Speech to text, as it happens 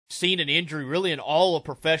seen an injury really in all of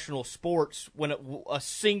professional sports when a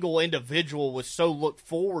single individual was so looked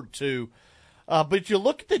forward to. But you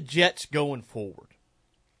look at the Jets going forward.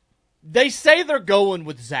 They say they're going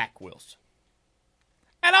with Zach Wilson.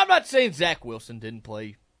 And I'm not saying Zach Wilson didn't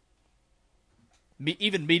play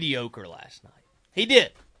even mediocre last night. He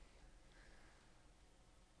did.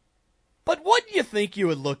 But wouldn't you think you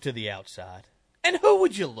would look to the outside? And who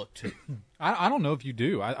would you look to? I don't know if you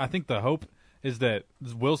do. I think the hope is that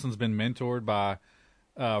Wilson's been mentored by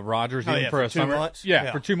Rodgers for 2 months?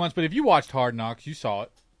 Yeah, for 2 months. But if you watched Hard Knocks, you saw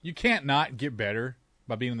it. You can't not get better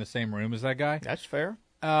by being in the same room as that guy. That's fair.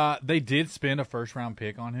 They did spend a first-round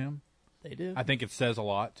pick on him. They did. I think it says a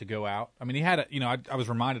lot to go out. I mean, he had I was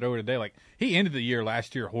reminded over today, like, he ended the year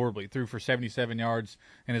last year horribly. Threw for 77 yards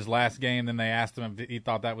in his last game. Then they asked him if he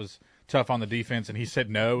thought that was tough on the defense, and he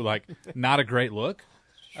said no. Like, not a great look.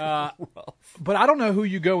 But I don't know who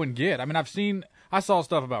you go and get. I mean, I saw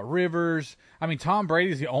stuff about Rivers. I mean, Tom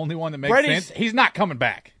Brady's the only one that makes sense. He's not coming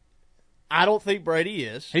back. I don't think Brady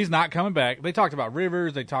is. He's not coming back. They talked about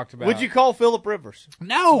Rivers. They talked about... Would you call Phillip Rivers?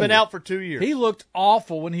 No. He's been out for 2 years. He looked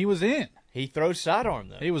awful when he was in. He throws sidearm,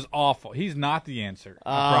 though. He was awful. He's not the answer.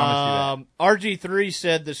 I promise you that. RG3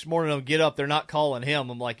 said this morning on Get Up, they're not calling him.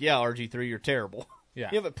 I'm like, yeah, RG3, you're terrible. Yeah.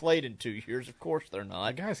 You haven't played in 2 years. Of course they're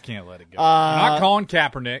not. The guys can't let it go. They're not calling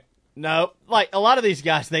Kaepernick. No. Like, a lot of these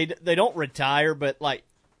guys, they don't retire, but, like,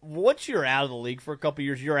 once you're out of the league for a couple of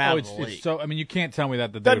years, you're out of the league. So, I mean, you can't tell me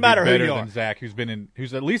that they're matter better who you than are. Zach,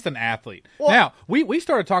 who's at least an athlete. Well, now, we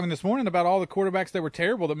started talking this morning about all the quarterbacks that were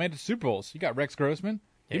terrible that made the Super Bowls. You got Rex Grossman.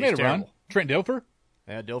 He made a run. Trent Dilfer.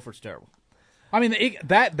 Yeah, Dilfer's terrible. I mean,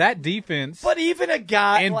 that defense. But even a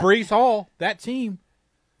guy and Breece Hall, that team.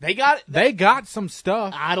 They got some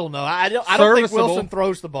stuff. I don't know. I don't think Wilson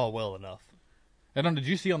throws the ball well enough. And did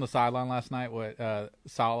you see on the sideline last night what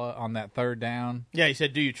Saleh on that third down? Yeah, he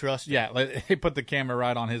said, "Do you trust him?" Yeah, he put the camera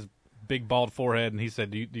right on his big bald forehead, and he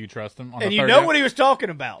said, "Do you trust him?" On and the you third know down? what he was talking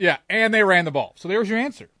about. Yeah, and they ran the ball. So there's your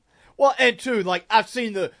answer. Well, and two, like I've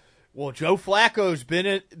seen Joe Flacco's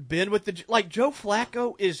been with Joe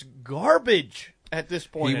Flacco is garbage at this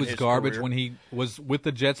point. He was garbage when he was with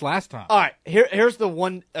the Jets last time. All right, here's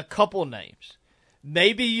a couple names.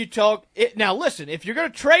 Maybe you talk now. Listen, if you're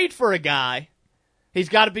going to trade for a guy, he's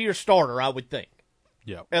got to be your starter, I would think.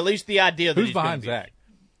 Yeah. At least the idea that who's he's behind gonna be. Zach?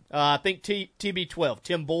 I think TB12,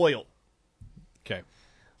 Tim Boyle. Okay.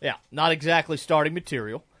 Yeah, not exactly starting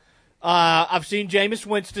material. I've seen Jameis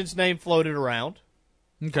Winston's name floated around.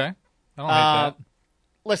 Okay. I don't hate that.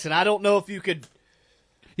 Listen, I don't know if you could.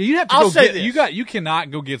 You'd have to I'll go say get. this. You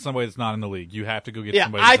cannot go get somebody that's not in the league. You have to go get Yeah,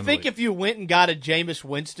 somebody. That's I think if you went and got a Jameis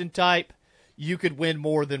Winston type, you could win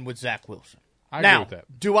more than with Zach Wilson. I agree with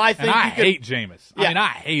that. Do I think and I you could, hate Jameis. Yeah. I mean, I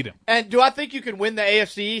hate him. And do I think you can win the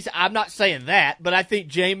AFC East? I'm not saying that, but I think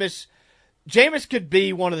Jameis could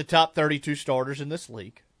be one of the top 32 starters in this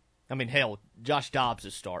league. I mean, hell, Josh Dobbs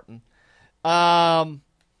is starting.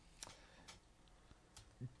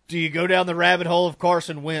 Do you go down the rabbit hole of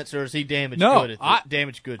Carson Wentz, or is he damaged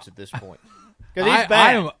goods at this point? Because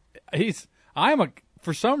he's bad.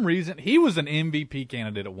 For some reason, he was an MVP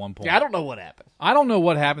candidate at one point. Yeah, I don't know what happened. I don't know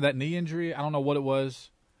what happened. That knee injury, I don't know what it was.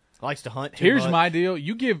 Likes to hunt too Here's much. my deal.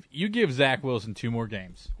 You give Zach Wilson 2 more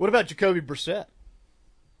games. What about Jacoby Brissett?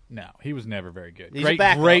 No, he was never very good. He's great a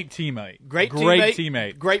backup. Great teammate. Great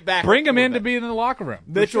teammate. Great backup. Bring him in to be in the locker room.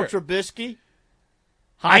 Mitchell sure. Trubisky.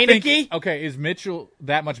 Heineke. Okay, is Mitchell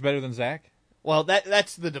that much better than Zach? Well,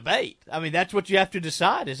 that's the debate. I mean, that's what you have to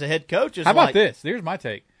decide as a head coach. How about this? Here's my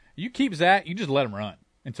take. You keep Zach, you just let him run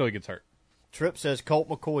until he gets hurt. Tripp says Colt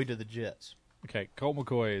McCoy to the Jets. Okay, Colt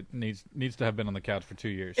McCoy needs to have been on the couch for 2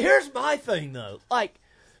 years. Here's my thing, though. Like,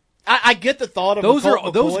 I get the thought of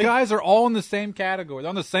those guys are all in the same category. They're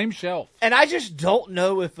on the same shelf. And I just don't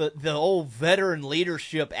know if the old veteran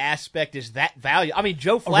leadership aspect is that valuable. I mean,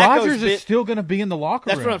 Joe Flacco's Rodgers is still going to be in the locker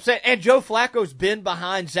room. That's what I'm saying. And Joe Flacco's been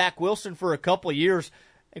behind Zach Wilson for a couple of years.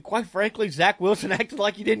 And quite frankly, Zach Wilson acted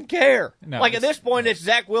like he didn't care. No, at this point, it's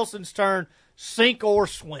Zach Wilson's turn, sink or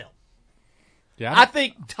swim. Yeah, I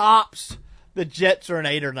think tops the Jets are an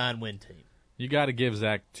 8 or 9 win team. You got to give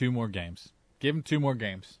Zach 2 more games. Give him 2 more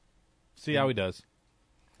games. See how he does.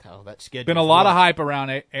 Oh, that schedule. Been a lot of hype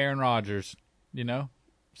around Aaron Rodgers.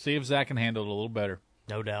 See if Zach can handle it a little better.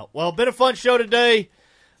 No doubt. Well, been a fun show today.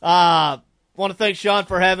 Want to thank Sean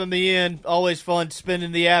for having me in. Always fun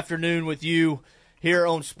spending the afternoon with you here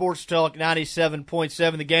on Sports Talk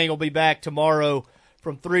 97.7. The gang will be back tomorrow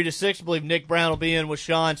from 3 to 6. I believe Nick Brown will be in with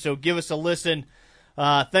Sean, so give us a listen.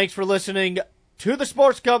 Thanks for listening to the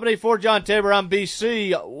Sports Company. For John Tabor, I'm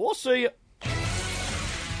BC. We'll see you.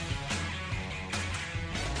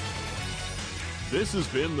 This has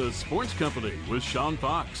been The Sports Company with Sean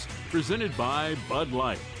Fox, presented by Bud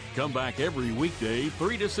Light. Come back every weekday,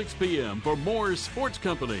 3 to 6 p.m. for more Sports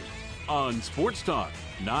Company on Sports Talk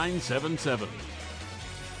 977.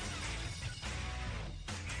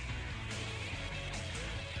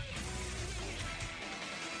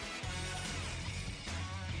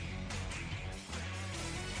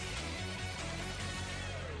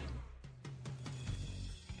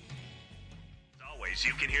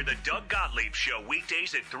 You can hear the Doug Gottlieb Show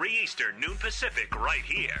weekdays at 3 Eastern, noon Pacific, right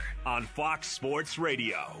here on Fox Sports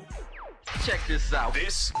Radio. Check this out.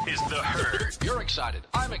 This is The Herd. You're excited.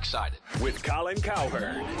 I'm excited. With Colin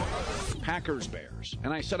Cowherd. Packers-Bears.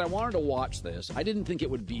 And I said I wanted to watch this. I didn't think it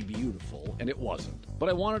would be beautiful, and it wasn't. But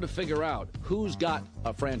I wanted to figure out who's got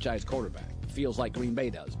a franchise quarterback. Feels like Green Bay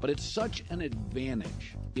does. But it's such an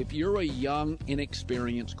advantage if you're a young,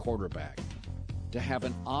 inexperienced quarterback to have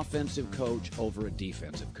an offensive coach over a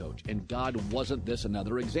defensive coach. And God, wasn't this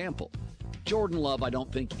another example? Jordan Love, I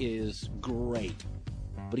don't think, is great,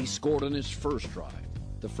 but he scored on his first drive,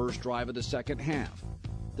 the first drive of the second half,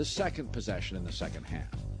 the second possession in the second half.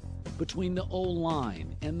 Between the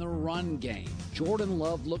O-line and the run game, Jordan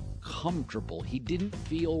Love looked comfortable. He didn't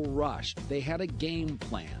feel rushed. They had a game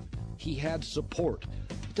plan. He had support.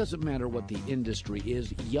 It doesn't matter what the industry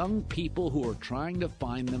is. Young people who are trying to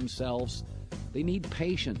find themselves, they need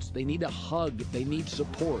patience. They need a hug. They need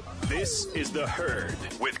support. This is The Herd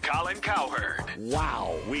with Colin Cowherd.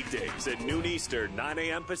 Wow. Weekdays at noon Eastern, 9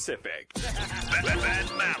 a.m. Pacific. Ben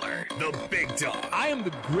Maller, the big dog. I am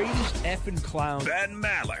the greatest effing clown. Ben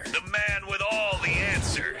Maller, the man with all the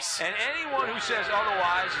answers. And anyone who says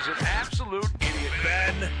otherwise is an absolute idiot.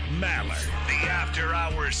 Ben Maller, the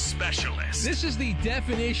after-hours specialist. This is the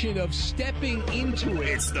definition of stepping into it.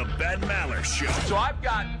 It's the Ben Maller Show. So I've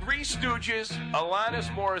got Three Stooges, Alanis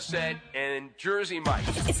Morissette, and Jersey Mike.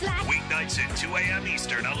 Weeknights at 2 a.m.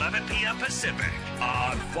 Eastern, 11 p.m. Pacific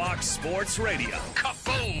on Fox Sports Radio.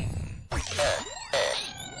 Kaboom!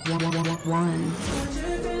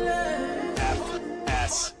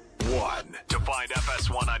 FS1. To find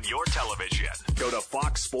FS1 on your television, go to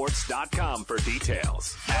foxsports.com for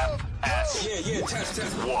details.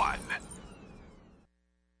 FS1.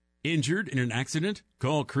 Injured in an accident?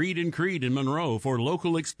 Call Creed & Creed in Monroe for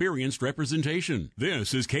local experienced representation.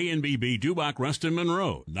 This is KNBB Dubach Ruston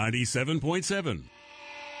Monroe, 97.7.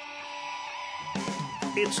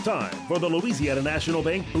 It's time for the Louisiana National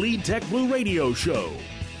Bank Bleed Tech Blue Radio Show.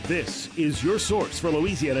 This is your source for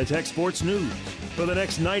Louisiana Tech sports news. For the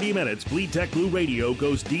next 90 minutes, Bleed Tech Blue Radio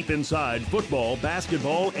goes deep inside football,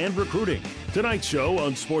 basketball, and recruiting. Tonight's show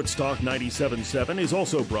on Sports Talk 97.7 is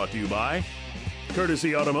also brought to you by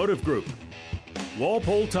Courtesy Automotive Group,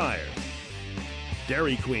 Walpole Tire,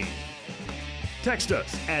 Dairy Queen. Text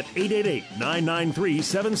us at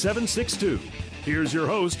 888-993-7762. Here's your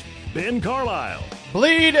host, Ben Carlisle.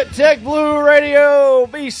 Bleed Tech Blue Radio,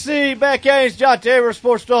 BC Beck, John Taylor,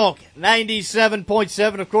 Sports Talk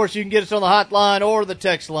 97.7. Of course, you can get us on the hotline or the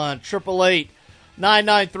text line,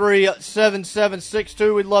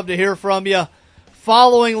 888-993-7762. We'd love to hear from you.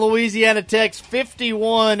 Following Louisiana Tech's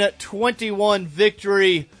 51-21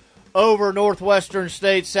 victory over Northwestern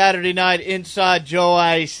State Saturday night inside Joe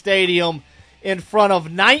Ice Stadium in front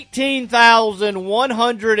of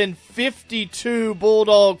 19,152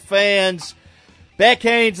 Bulldog fans. Beck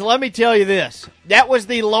Haynes, let me tell you this. That was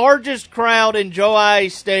the largest crowd in Joe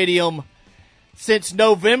Ice Stadium since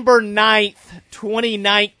November 9th,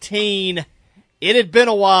 2019. It had been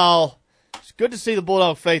a while. It's good to see the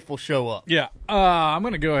Bulldog faithful show up. Yeah, I'm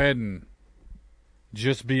going to go ahead and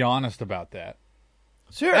just be honest about that.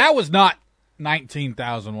 Sure. That was not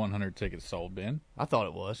 19,100 tickets sold, Ben. I thought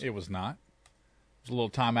it was. It was not. It was a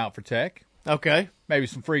little timeout for Tech. Okay. Maybe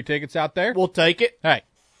some free tickets out there. We'll take it. Hey,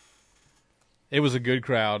 it was a good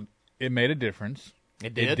crowd. It made a difference.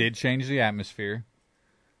 It did. It did change the atmosphere.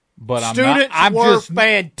 But Students were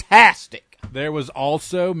fantastic. There was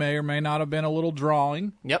also, may or may not have been, a little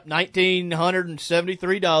drawing. Yep,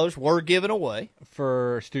 $1,973 were given away.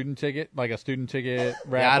 For student ticket, like a student ticket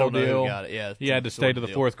raffle I don't know deal. who got it. Yeah, you had to stay to the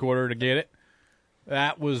fourth quarter to get it.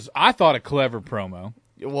 That was, I thought, a clever promo.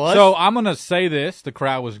 It was? So I'm going to say this. The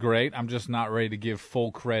crowd was great. I'm just not ready to give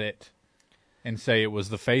full credit and say it was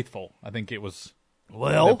the faithful. I think it was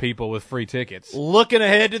the people with free tickets. Looking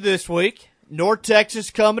ahead to this week, North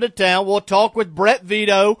Texas coming to town. We'll talk with Brett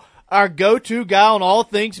Vito, our go-to guy on all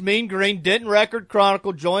things Mean Green. Denton Record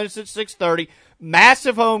Chronicle. Join us at 6:30.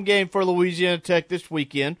 Massive home game for Louisiana Tech this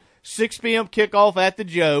weekend. 6 p.m. kickoff at the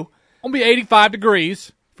Joe. It'll be 85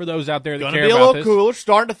 degrees for those out there that Gonna care be a about little this. cooler.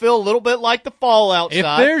 Starting to feel a little bit like the fall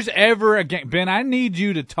outside. If there's ever a game, Ben, I need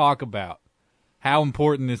you to talk about how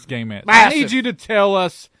important this game is. Massive. I need you to tell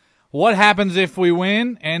us what happens if we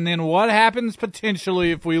win, and then what happens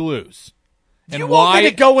potentially if we lose. And you want me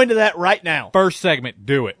to go into that right now? First segment,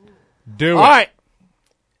 do it. Do it. All right.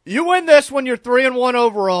 You win this one, you're 3-1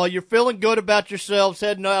 overall. You're feeling good about yourselves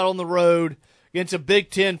heading out on the road against a Big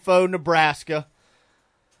Ten foe, Nebraska.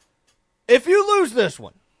 If you lose this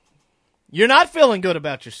one, you're not feeling good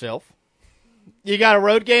about yourself. You got a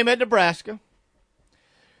road game at Nebraska.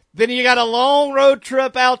 Then you got a long road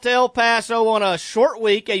trip out to El Paso on a short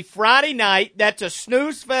week, a Friday night. That's a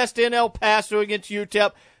snooze fest in El Paso against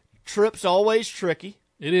UTEP. Trip's always tricky.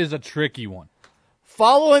 It is a tricky one.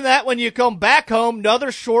 Following that, when you come back home,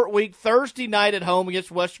 another short week, Thursday night at home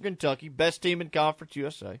against Western Kentucky, best team in Conference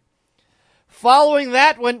USA. Following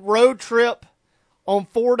that, went road trip on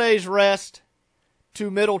 4 days rest to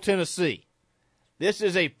Middle Tennessee. This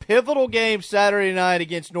is a pivotal game Saturday night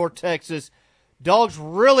against North Texas. Dogs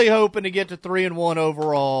really hoping to get to 3-1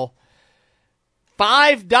 overall.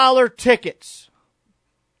 $5 tickets.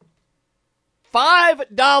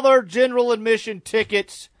 $5 general admission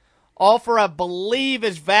tickets. Offer, I believe,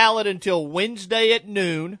 is valid until Wednesday at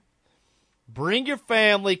noon. Bring your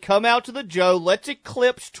family. Come out to the Joe. Let's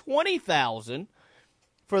eclipse 20,000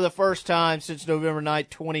 for the first time since November 9th,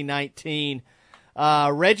 2019.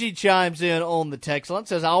 Reggie chimes in on the text line.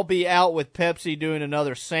 Says, I'll be out with Pepsi doing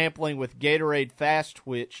another sampling with Gatorade Fast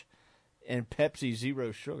Twitch and Pepsi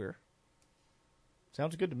Zero Sugar.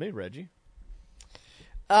 Sounds good to me, Reggie.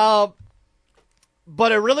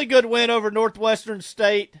 But a really good win over Northwestern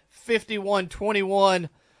State, 51-21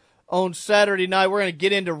 on Saturday night. We're going to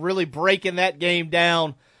get into really breaking that game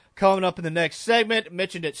down coming up in the next segment.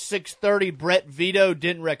 Mentioned at 6:30, Brett Vito,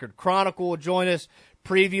 Denton Record Chronicle, will join us,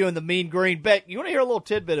 previewing the Mean Green. Beck, you want to hear a little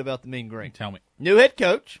tidbit about the Mean Green? Tell me. New head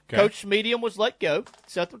coach. Okay. Coach Medium was let go.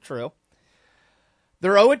 Seth Luttrell.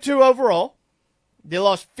 They're 0-2 overall. They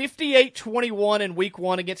lost 58-21 in week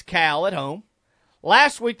 1 against Cal at home.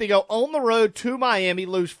 Last week, they go on the road to Miami,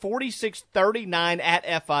 lose 46-39 at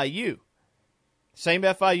FIU. Same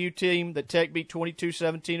FIU team that Tech beat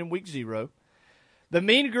 22-17 in week 0. The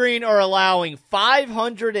Mean Green are allowing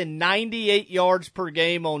 598 yards per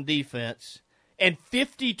game on defense and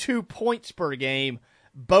 52 points per game,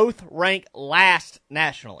 both ranked last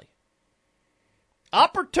nationally.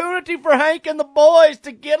 Opportunity for Hank and the boys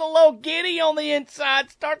to get a little giddy on the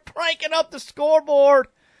inside, start cranking up the scoreboard.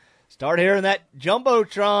 Start hearing that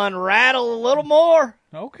Jumbotron rattle a little more.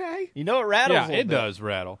 Okay. You know it rattles a Yeah, little it bit. does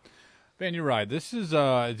rattle. Ben, you're right. This is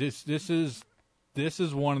one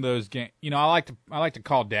of those games. You know, I like to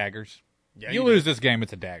call daggers. Yeah, you lose this game,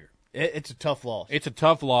 it's a dagger. It's a tough loss. It's a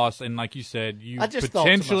tough loss, and like you said, I just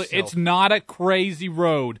potentially it's not a crazy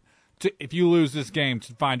road to, if you lose this game,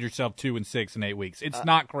 to find yourself 2-6 in 8 weeks. It's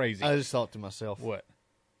not crazy. I just thought to myself, what?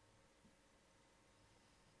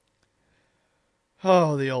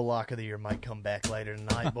 Oh, the old lock of the year might come back later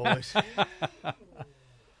tonight, boys.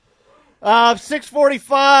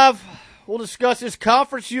 6:45. We'll discuss this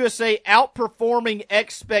Conference USA outperforming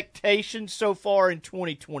expectations so far in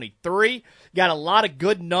 2023. Got a lot of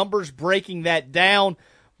good numbers breaking that down.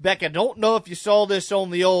 Beck, I don't know if you saw this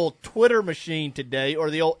on the old Twitter machine today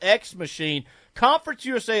or the old X machine. Conference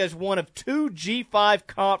USA is one of 2 G5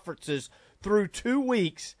 conferences through 2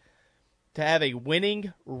 weeks to have a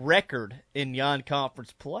winning record in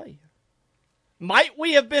non-conference play. Might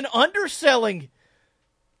we have been underselling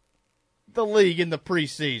the league in the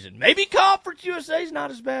preseason? Maybe Conference USA is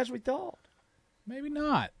not as bad as we thought. Maybe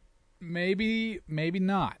not. Maybe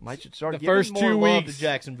not. Might should start the giving first more 2 love weeks to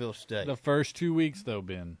Jacksonville State. The first 2 weeks, though,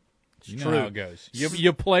 Ben. You know true. how it goes.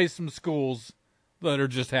 You play some schools that are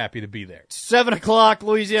just happy to be there. 7 o'clock,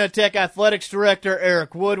 Louisiana Tech Athletics Director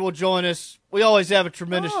Eric Wood will join us. We always have a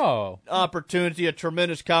tremendous opportunity, a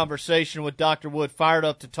tremendous conversation with Dr. Wood. Fired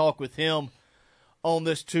up to talk with him on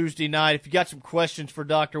this Tuesday night. If you got some questions for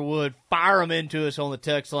Dr. Wood, fire them into us on the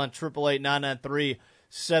text line,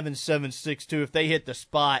 888-993-7762. If they hit the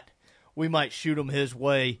spot, we might shoot them his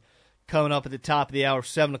way coming up at the top of the hour,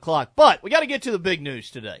 7 o'clock. But we got to get to the big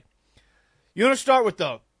news today. You want to start with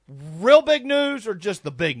the real big news or just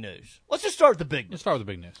the big news? Let's just start with the big news. Let's start with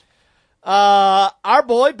the big news. Our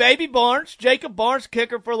boy, Baby Barnes, Jacob Barnes,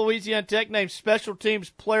 kicker for Louisiana Tech, named Special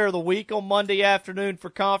Teams Player of the Week on Monday afternoon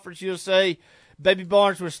for Conference USA. Baby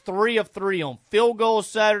Barnes was 3 of 3 on field goals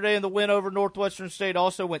Saturday in the win over Northwestern State.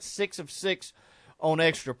 Also went 6 of 6 on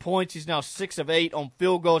extra points. He's now 6 of 8 on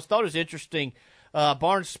field goals. Thought it was interesting.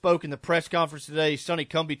 Barnes spoke in the press conference today. Sonny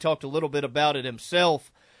Cumbie talked a little bit about it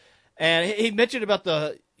himself. And he mentioned about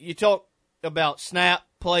you talk about snap,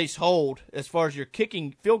 place, hold as far as your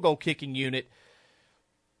field goal kicking unit.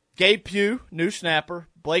 Gabe Pugh, new snapper.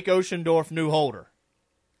 Blake Oceandorf, new holder.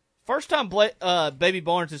 First time Baby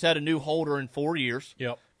Barnes has had a new holder in 4 years.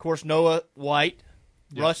 Yep. Of course, Noah White,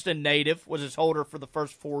 Ruston native, was his holder for the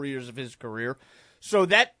first 4 years of his career. So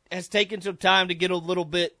that has taken some time to get a little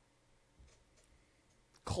bit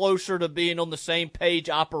closer to being on the same page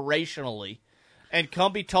operationally. And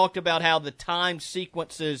Cumbie talked about how the time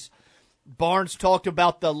sequences, Barnes talked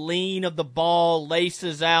about the lean of the ball,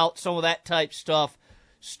 laces out, some of that type stuff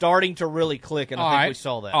starting to really click, and I think we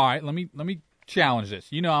saw that. All right, let me challenge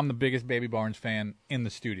this. You know I'm the biggest Baby Barnes fan in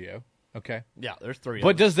the studio, okay? Yeah, there's three of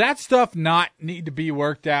But them. does that stuff not need to be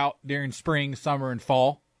worked out during spring, summer, and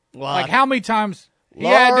fall? Well, like how many times he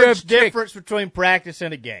had to large have difference between practice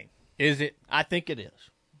and a game. Is it? I think it is.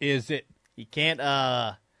 Is it? You can't,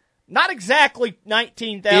 not exactly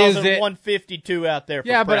 19,152 out there for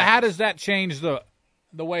Yeah, but practice. how does that change the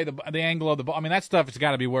way the angle of the ball? I mean, that stuff has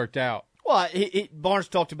got to be worked out. Well, Barnes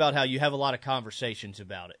talked about how you have a lot of conversations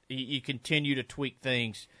about it. You continue to tweak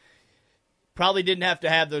things. Probably didn't have to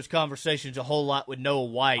have those conversations a whole lot with Noah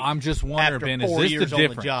White. I'm just wondering, after Ben, 4 is this years the on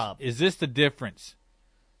difference? the job. Is this the difference?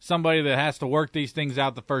 Somebody that has to work these things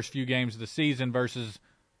out the first few games of the season versus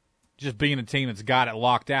just being a team that's got it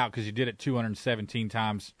locked out because you did it 217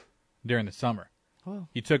 times during the summer. Well,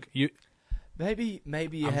 Maybe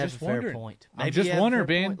you have a fair point. I'm Maybe just you have a wondering,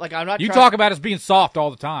 fair Ben. point. Like, I'm not you trying- talk about us being soft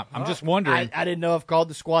all the time. I'm just wondering. I didn't know I've called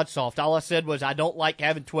the squad soft. All I said was I don't like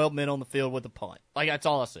having 12 men on the field with a punt. Like, that's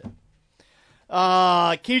all I said.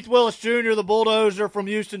 Keith Willis Jr., the bulldozer from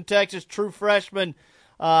Houston, Texas, true freshman.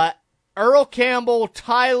 Earl Campbell,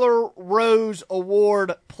 Tyler Rose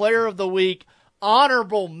Award, Player of the Week,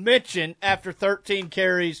 honorable mention after 13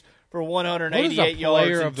 carries for 188 yards. What is a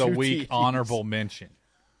Player and of the 2 Week TDs. honorable mention?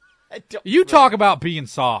 You talk about being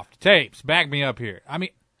soft. Tapes, back me up here. I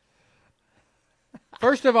mean,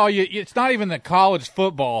 first of all, it's not even the college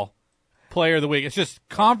football Player of the Week. It's just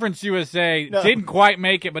Conference USA didn't quite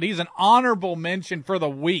make it, but he's an honorable mention for the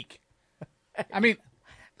week. I mean,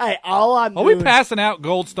 hey, all I'm are we passing out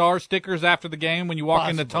gold star stickers after the game when you walk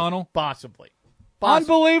in the tunnel? Possibly.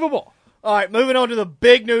 Unbelievable. All right, moving on to the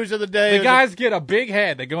big news of the day. The guys get a big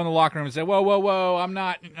head. They go in the locker room and say, whoa, I'm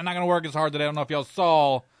not going to work as hard today. I don't know if y'all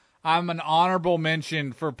saw. I'm an honorable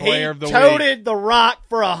mention for Player of the Week. He toted the rock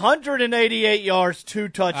for 188 yards, 2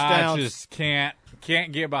 touchdowns. I just can't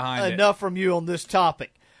get behind it. Enough from you on this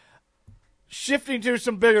topic. Shifting to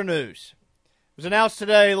some bigger news. It was announced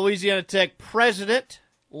today, Louisiana Tech president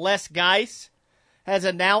Les Guice has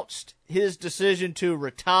announced his decision to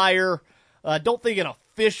retire. Don't think an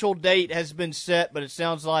official date has been set, but it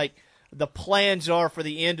sounds like the plans are for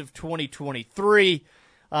the end of 2023.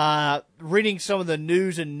 Reading some of the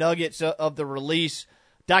news and nuggets of the release,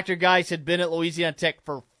 Dr. Guice had been at Louisiana Tech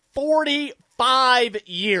for 45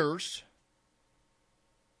 years.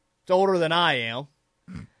 It's older than I am.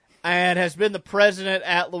 And has been the president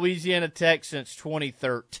at Louisiana Tech since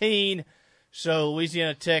 2013. So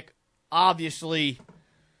Louisiana Tech obviously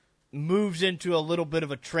moves into a little bit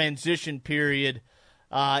of a transition period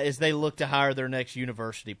as they look to hire their next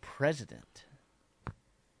university president.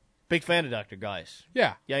 Big fan of Dr. Guice.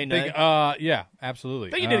 Yeah. Yeah, you know. Yeah, absolutely.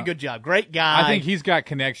 I think he did a good job. Great guy. I think he's got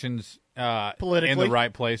connections politically in the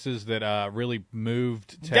right places that really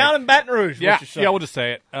moved Tech. Down in Baton Rouge. Yeah, we'll just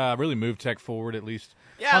say it. Really moved Tech forward, at least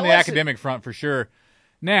on the academic front for sure.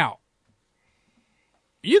 Now,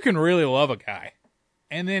 you can really love a guy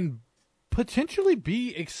and then potentially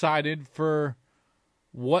be excited for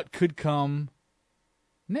what could come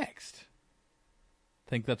next. I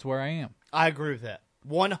think that's where I am. I agree with that.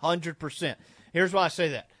 100%. Here's why I say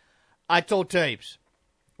that. I told Tapes,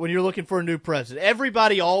 when you're looking for a new president,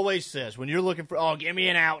 everybody always says, when you're looking for, give me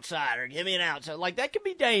an outsider, give me an outsider. Like, that can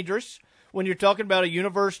be dangerous when you're talking about a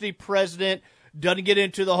university president, doesn't get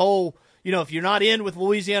into the whole, if you're not in with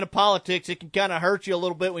Louisiana politics, it can kind of hurt you a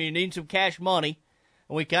little bit when you need some cash money.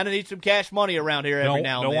 And we kind of need some cash money around here every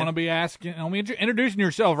now and then. Don't want to be asking, introducing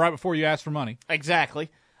yourself right before you ask for money. Exactly.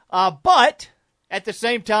 But at the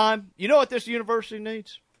same time, you know what this university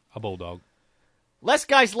needs? A bulldog. Les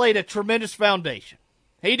Guice laid a tremendous foundation.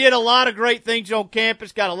 He did a lot of great things on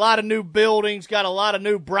campus, got a lot of new buildings, got a lot of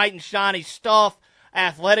new bright and shiny stuff.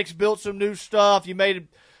 Athletics built some new stuff. You made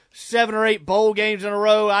 7 or 8 bowl games in a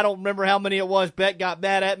row. I don't remember how many it was. Beck got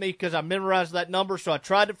mad at me because I memorized that number, so I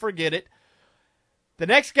tried to forget it. The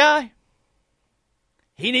next guy,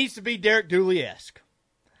 he needs to be Derek Dooley-esque.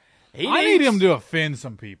 I need him to offend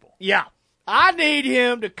some people. Yeah. I need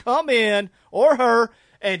him to come in, or her,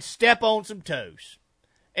 and step on some toes.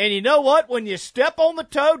 And you know what? When you step on the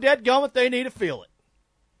toe, dadgummit, they need to feel it.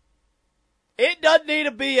 It doesn't need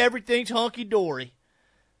to be everything's hunky-dory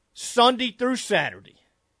Sunday through Saturday.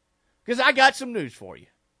 Because I got some news for you.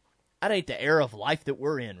 That ain't the era of life that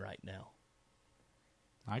we're in right now.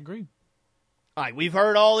 I agree. All right, we've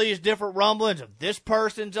heard all these different rumblings of this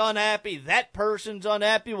person's unhappy, that person's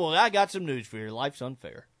unhappy. Well, I got some news for you. Life's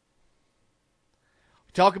unfair.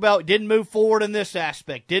 We talk about didn't move forward in this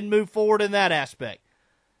aspect, didn't move forward in that aspect.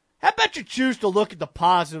 How about you choose to look at the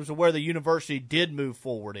positives of where the university did move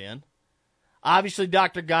forward in? Obviously,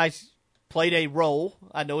 Dr. Guice played a role.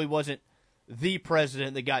 I know he wasn't the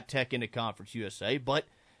president that got Tech into Conference USA, but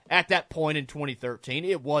at that point in 2013,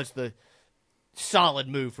 it was the solid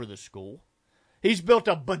move for the school. He's built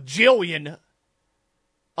a bajillion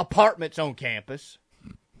apartments on campus.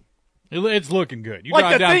 It's looking good. You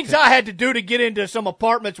like the things I had to do to get into some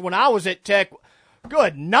apartments when I was at Tech,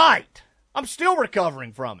 good night. I'm still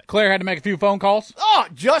recovering from it. Claire had to make a few phone calls? Oh,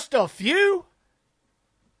 just a few?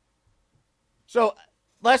 So,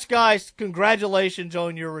 Les Guice, congratulations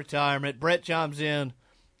on your retirement. Brett chimes in,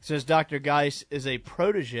 says Dr. Guice is a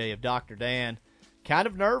protege of Dr. Dan. Kind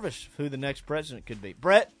of nervous who the next president could be.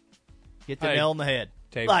 Brett, get the nail on the head.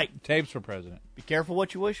 Tapes for president. Be careful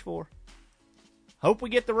what you wish for. Hope we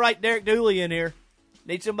get the right Derek Dooley in here.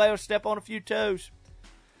 Need somebody to step on a few toes.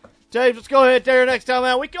 Tapes, let's go ahead there next time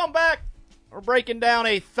out. We come back. We're breaking down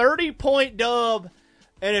a 30-point dub.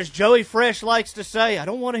 And as Joey Fresh likes to say, I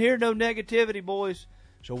don't want to hear no negativity, boys.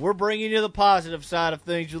 So we're bringing you the positive side of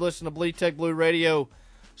things. You listen to Bleed Tech Blue Radio.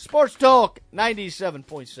 Sports Talk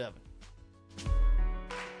 97.7.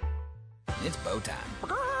 It's bow time.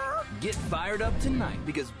 Get fired up tonight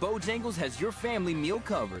because Bojangles has your family meal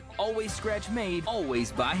covered. Always scratch made,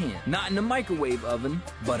 always by hand. Not in a microwave oven,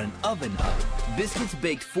 but an oven oven. Biscuits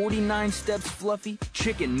baked 49 steps fluffy,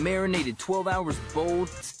 chicken marinated 12 hours bold,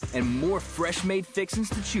 and more fresh made fixings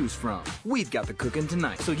to choose from. We've got the cooking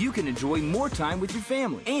tonight so you can enjoy more time with your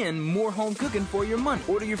family and more home cooking for your money.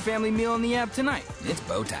 Order your family meal on the app tonight. It's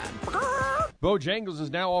bow time. Bojangles is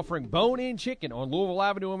now offering bone-in chicken on Louisville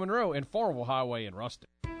Avenue in Monroe and Farmville Highway in Ruston.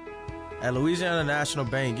 At Louisiana National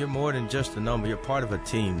Bank, you're more than just a number. You're part of a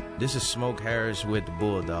team. This is Smoke Harris with the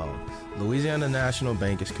Bulldogs. Louisiana National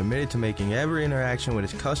Bank is committed to making every interaction with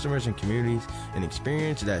its customers and communities an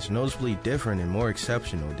experience that's noticeably different and more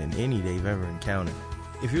exceptional than any they've ever encountered.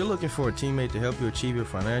 If you're looking for a teammate to help you achieve your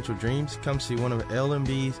financial dreams, come see one of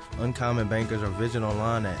LNB's Uncommon Bankers or visit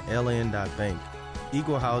online at ln.bank.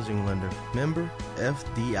 Equal housing lender. Member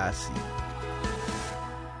FDIC.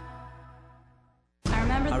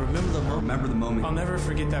 I remember the moment. I'll never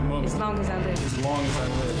forget that moment. As long as I live. As long as I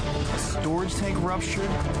live. A storage tank ruptured,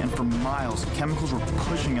 and for miles, chemicals were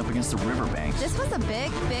pushing up against the riverbanks. This was a big,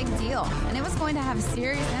 big deal, and it was going to have a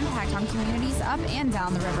serious impact on communities up and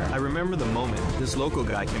down the river. I remember the moment. This local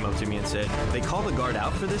guy came up to me and said, "They call the guard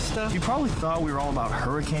out for this stuff?" You probably thought we were all about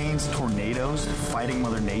hurricanes, tornadoes, fighting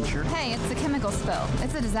Mother Nature. Hey, it's a chemical spill.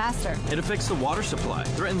 It's a disaster. It affects the water supply,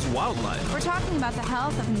 threatens wildlife. We're talking about the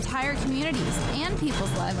health of entire communities and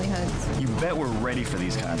people's livelihoods. You bet we're ready for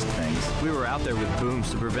these kinds of things. We were out there with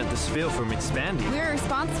booms to prevent the spill from expanding. We were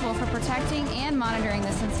responsible for protecting and monitoring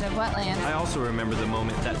the sensitive wetlands. I also remember the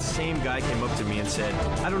moment that same guy came up to me and said,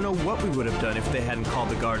 "I don't know what we would have done if they hadn't called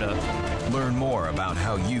the guard up." Learn more about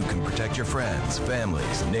how you can protect your friends,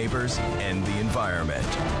 families, neighbors, and the environment.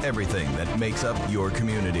 Everything that makes up your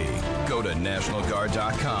community. Go to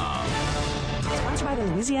NationalGuard.com. Sponsored by the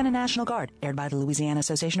Louisiana National Guard. Aired by the Louisiana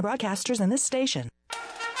Association of Broadcasters and this station.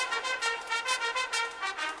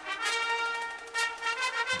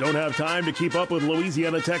 Don't have time to keep up with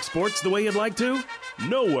Louisiana Tech sports the way you'd like to?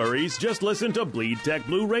 No worries, just listen to Bleed Tech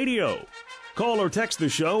Blue Radio. Call or text the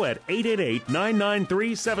show at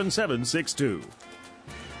 888-993-7762.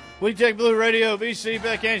 Bleed Tech Blue Radio, BC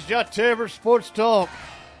Beck and Jot Tabor Sports Talk.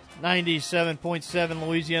 97.7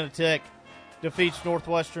 Louisiana Tech defeats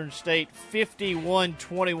Northwestern State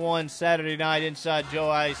 51-21 Saturday night inside Joe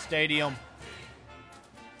Ice Stadium.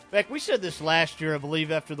 Beck, we said this last year, I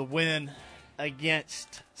believe, after the win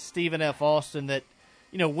against Stephen F. Austin, that,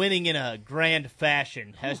 you know, winning in a grand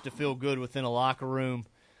fashion has to feel good within a locker room.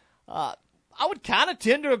 I would kind of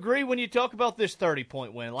tend to agree when you talk about this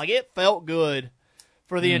 30-point win. Like, it felt good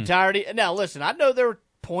for the entirety. Now, listen, I know there were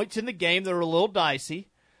points in the game that were a little dicey,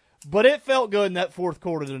 but it felt good in that fourth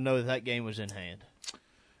quarter to know that game was in hand.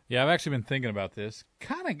 Yeah, I've actually been thinking about this.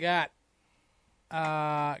 Kind of got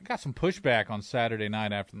some pushback on Saturday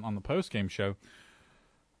night on the postgame show.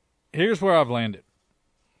 Here's where I've landed.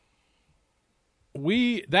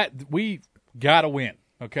 We got to win,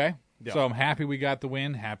 okay? Yeah. So I'm happy we got the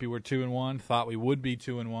win. Happy we're 2-1. Thought we would be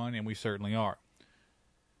 2-1, and we certainly are.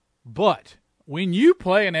 But when you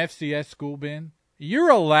play an FCS school, Ben, you're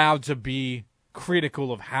allowed to be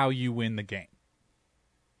critical of how you win the game.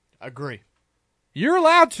 Agree. You're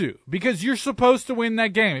allowed to, because you're supposed to win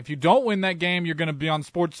that game. If you don't win that game, you're going to be on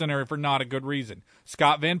SportsCenter for not a good reason.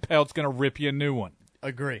 Scott Van Pelt's going to rip you a new one.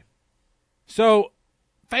 Agree. So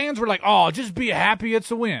fans were like, oh, just be happy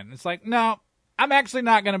it's a win. It's like, no, I'm actually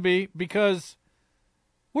not going to be, because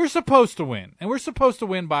we're supposed to win, and we're supposed to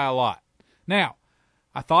win by a lot. Now,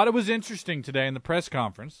 I thought it was interesting today in the press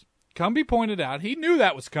conference. Cumbie pointed out he knew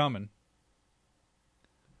that was coming.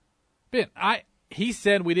 Ben, he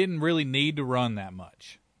said we didn't really need to run that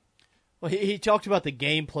much. Well, he talked about the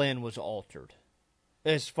game plan was altered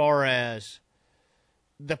as far as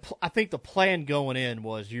I think the plan going in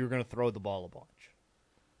was you were going to throw the ball a bunch.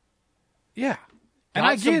 Yeah, and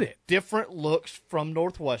I get it. Different looks from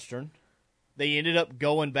Northwestern. They ended up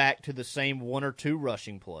going back to the same one or two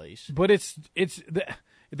rushing plays. But it's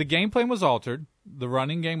the game plan was altered. The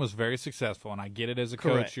running game was very successful, and I get it as a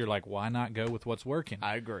coach. Correct. You're like, why not go with what's working?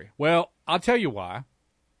 I agree. Well, I'll tell you why.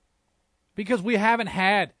 Because we haven't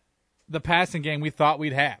had the passing game we thought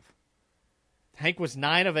we'd have. Hank was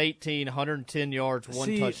 9 of 18, 110 yards,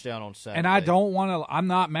 one touchdown on Saturday. And I don't want to – I'm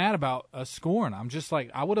not mad about scoring. I'm just like,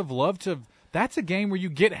 I would have loved to – that's a game where you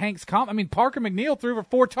get Hank's I mean, Parker McNeil threw for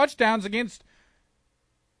 4 touchdowns against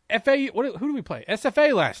FAU. Who did we play?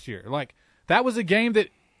 SFA last year. Like, that was a game that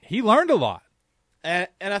he learned a lot. And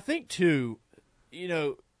I think, too,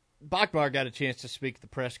 Bachmeier got a chance to speak at the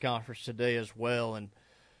press conference today as well. And,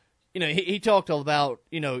 he talked about,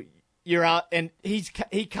 you're out, and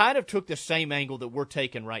he kind of took the same angle that we're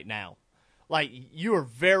taking right now. Like, you are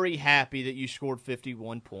very happy that you scored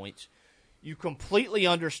 51 points. You completely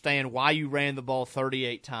understand why you ran the ball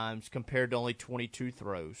 38 times compared to only 22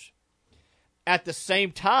 throws. At the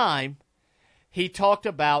same time, he talked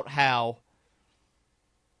about how,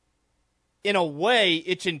 in a way,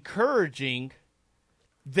 it's encouraging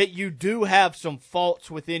that you do have some faults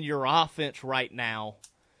within your offense right now,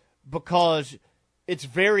 because it's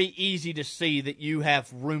very easy to see that you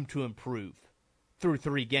have room to improve through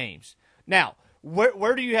 3 games. Now,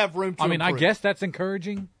 where do you have room to improve? I guess that's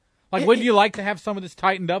encouraging. Like, wouldn't you like to have some of this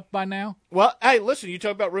tightened up by now? Well, hey, listen, you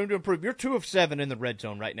talk about room to improve. You're 2 of 7 in the red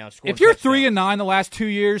zone right now. If you're 3-9 the last 2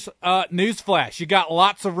 years, newsflash, you got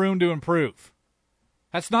lots of room to improve.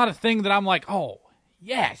 That's not a thing that I'm like, oh,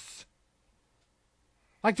 yes.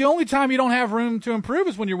 Like, the only time you don't have room to improve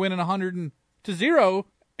is when you're winning 100-0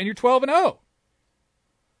 and you're 12-0.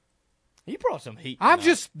 You brought some heat. I'm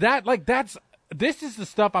just this is the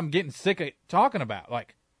stuff I'm getting sick of talking about.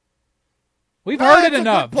 Like, we've heard it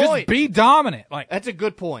enough. Just be dominant. Like, that's a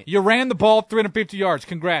good point. You ran the ball 350 yards.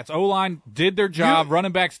 Congrats. O-line did their job.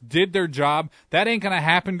 Running backs did their job. That ain't going to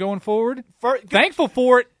happen going forward. Thankful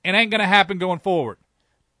for it. It ain't going to happen going forward.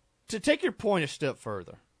 To take your point a step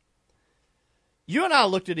further, you and I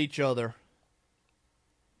looked at each other.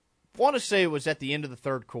 I want to say it was at the end of the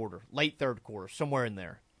third quarter, late third quarter, somewhere in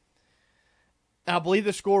there. And I believe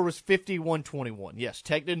the score was 51-21. Yes,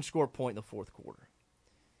 Tech didn't score a point in the fourth quarter.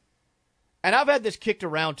 And I've had this kicked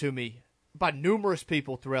around to me by numerous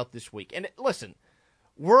people throughout this week. And listen,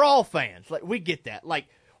 we're all fans. Like, we get that. Like,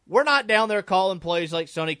 we're not down there calling plays like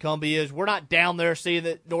Sonny Cumbie is. We're not down there seeing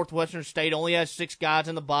that Northwestern State only has 6 guys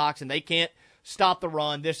in the box and they can't stop the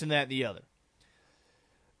run, this and that and the other.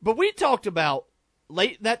 But we talked about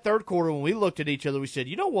late in that third quarter when we looked at each other, we said,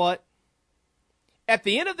 you know what? At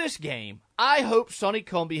the end of this game, I hope Sonny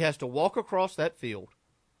Cumbie has to walk across that field,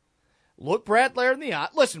 look Brad Lair in the eye.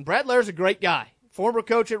 Listen, Brad Lair's a great guy. Former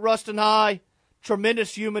coach at Ruston High,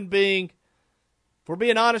 tremendous human being. If we're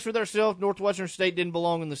being honest with ourselves, Northwestern State didn't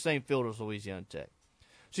belong in the same field as Louisiana Tech.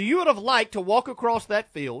 So you would have liked to walk across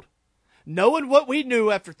that field, knowing what we knew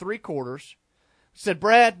after 3 quarters, said,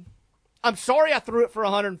 Brad, I'm sorry I threw it for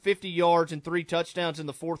 150 yards and 3 touchdowns in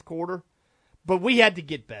the fourth quarter, but we had to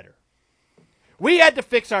get better. We had to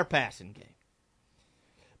fix our passing game.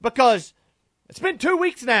 Because it's been 2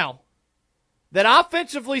 weeks now that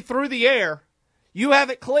offensively through the air, you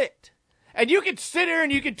haven't clicked. And you can sit here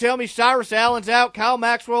and you can tell me Cyrus Allen's out, Kyle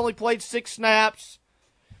Maxwell only played 6 snaps,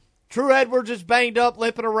 True Edwards is banged up,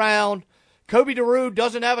 limping around, Kobe DeRue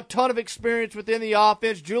doesn't have a ton of experience within the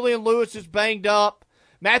offense, Julian Lewis is banged up,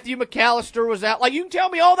 Matthew McAllister was out. Like, you can tell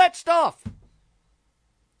me all that stuff.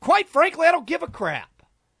 Quite frankly, I don't give a crap.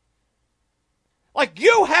 Like,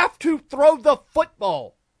 you have to throw the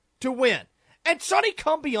football to win. And Sonny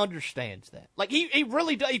Cumbie understands that. Like, he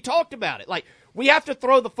really does. He talked about it. Like, we have to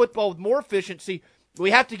throw the football with more efficiency.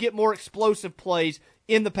 We have to get more explosive plays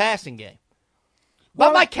in the passing game.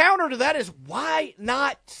 But my counter to that is, why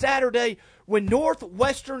not Saturday when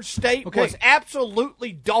Northwestern State was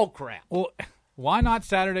absolutely dog crap? Well, why not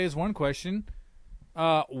Saturday is one question.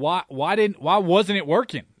 Why wasn't it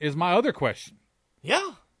working is my other question.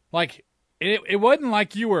 Yeah. Like, it wasn't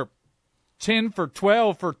like you were 10 for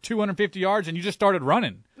 12 for 250 yards and you just started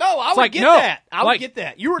running. No, I would get that. I would get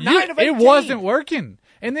that. You were 9 of 18. It wasn't working.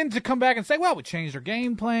 And then to come back and say, well, we changed our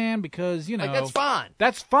game plan because, that's fine.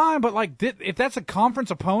 That's fine, but, if that's a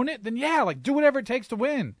conference opponent, then, yeah, do whatever it takes to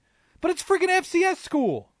win. But it's freaking FCS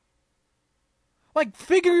school.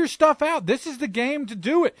 Figure your stuff out. This is the game to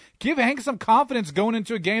do it. Give Hank some confidence going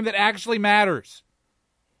into a game that actually matters.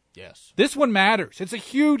 Yes. This one matters. It's a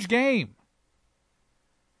huge game.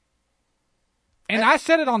 And I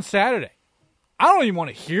said it on Saturday. I don't even want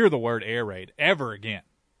to hear the word air raid ever again.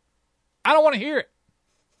 I don't want to hear it.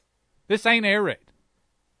 This ain't air raid.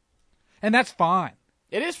 And that's fine.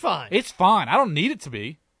 It is fine. It's fine. I don't need it to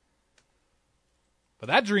be. But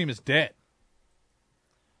that dream is dead.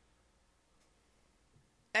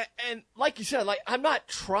 And like you said, I'm not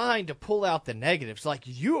trying to pull out the negatives.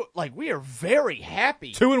 We are very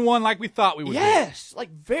happy. 2-1 like we thought we would. Yes.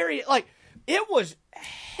 It was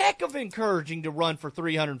heck of encouraging to run for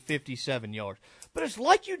 357 yards. But it's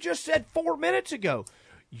like you just said 4 minutes ago.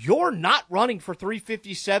 You're not running for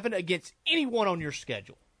 357 against anyone on your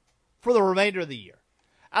schedule for the remainder of the year.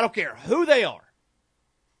 I don't care who they are.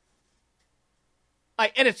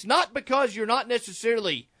 And it's not because you're not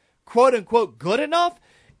necessarily quote-unquote good enough.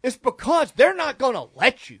 It's because they're not going to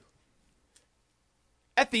let you.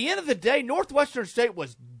 At the end of the day, Northwestern State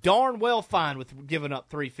was darn well fine with giving up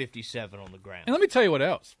 357 on the ground. And let me tell you what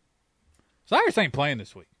else. Cyrus ain't playing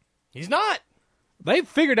this week. He's not. They've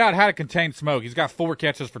figured out how to contain Smoke. He's got 4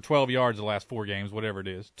 catches for 12 yards the last 4 games, whatever it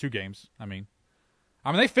is. 2 games, I mean,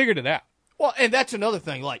 they figured it out. Well, and that's another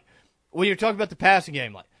thing. When you're talking about the passing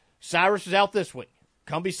game, Cyrus is out this week.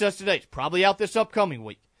 Cumbie says today he's probably out this upcoming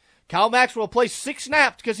week. Kyle Maxwell plays 6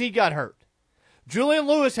 snaps because he got hurt. Julian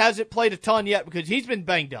Lewis hasn't played a ton yet because he's been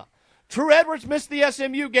banged up. True Edwards missed the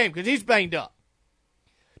SMU game because he's banged up.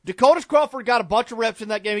 Dakotas Crawford got a bunch of reps in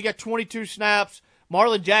that game. He got 22 snaps.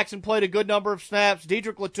 Marlon Jackson played a good number of snaps.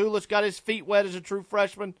 Diedrich Latulis got his feet wet as a true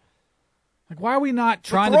freshman. Why are we not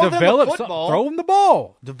trying to develop something? Throw him the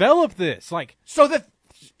ball. Develop this. So that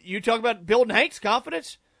you talk about building Hank's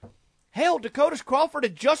confidence. Hell, Dakotas Crawford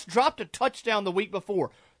had just dropped a touchdown the week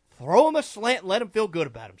before. Throw him a slant and let him feel good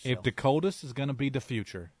about himself. If Dakotas is going to be the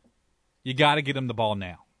future, you got to get him the ball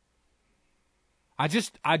now. I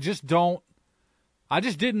just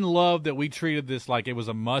didn't love that we treated this like it was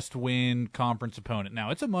a must-win conference opponent.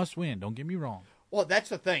 Now, it's a must-win. Don't get me wrong. Well, that's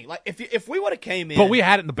the thing. If we would have came in. But we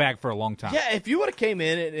had it in the bag for a long time. Yeah, if you would have came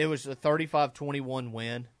in and it was a 35-21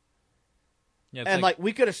 win. Yeah, and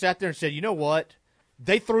we could have sat there and said, you know what?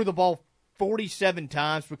 They threw the ball 47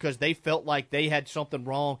 times because they felt like they had something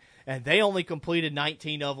wrong, and they only completed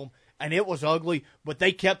 19 of them, and it was ugly, but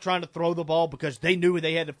they kept trying to throw the ball because they knew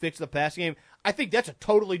they had to fix the passing game. I think that's a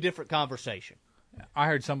totally different conversation. I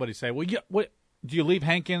heard somebody say, well, what do you leave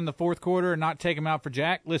Hank in the fourth quarter and not take him out for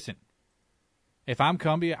Jack? Listen, if I'm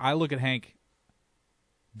Cumbie, I look at Hank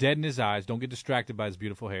dead in his eyes, don't get distracted by his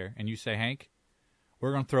beautiful hair, and you say, Hank,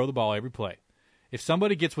 we're going to throw the ball every play. If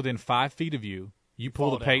somebody gets within 5 feet of you, you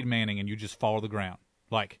pull the Peyton Manning and you just fall to the ground.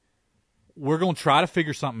 We're going to try to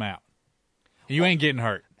figure something out. You ain't getting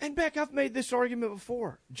hurt. And, Beck, I've made this argument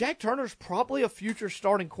before. Jack Turner's probably a future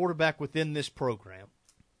starting quarterback within this program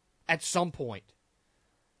at some point.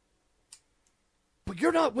 But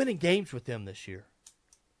you're not winning games with them this year.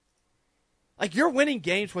 You're winning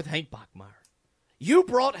games with Hank Bachmeier. You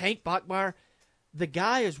brought Hank Bachmeier. The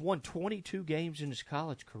guy has won 22 games in his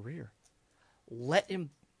college career. Let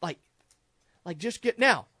him, just get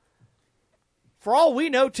now. For all we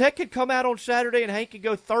know, Tech could come out on Saturday and Hank could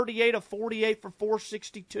go 38 of 48 for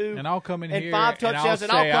 462. And I'll come in and here 5 touchdowns,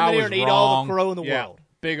 and I'll come in here and eat all the crow in the world.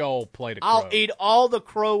 Big old plate of crow. I'll eat all the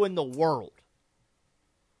crow in the world.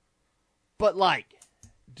 But,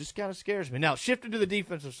 just kind of scares me. Now, shifting to the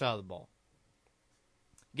defensive side of the ball.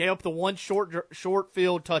 Gave up the one short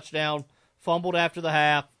field touchdown, fumbled after the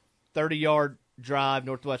half, 30-yard drive,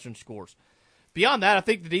 Northwestern scores. Beyond that, I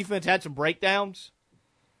think the defense had some breakdowns.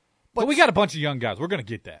 But we got a bunch of young guys. We're going to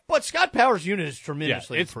get that. But Scott Powers' unit is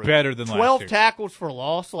tremendously it's improved. better than last year. 12 tackles for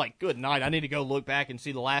loss. Good night. I need to go look back and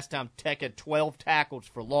see the last time Tech had 12 tackles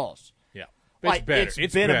for loss. Yeah. It's better.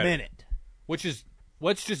 It's been a minute. Which is,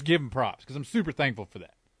 let's just give him props because I'm super thankful for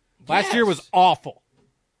that. Last year was awful.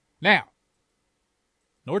 Now,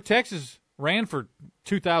 North Texas ran for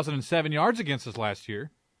 2,007 yards against us last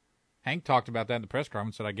year. Hank talked about that in the press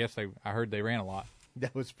conference, and I heard they ran a lot.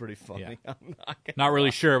 That was pretty funny. Yeah. I'm not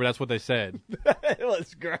really sure, but that's what they said. It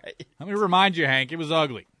was great. Let me remind you, Hank, it was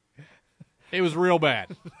ugly. It was real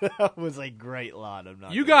bad. That was a great line.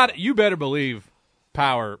 You better believe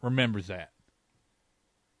Power remembers that.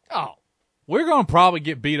 Oh. We're going to probably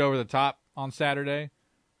get beat over the top on Saturday.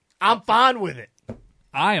 I'm fine with it.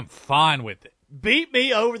 I am fine with it. Beat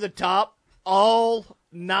me over the top all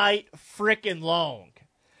night frickin' long.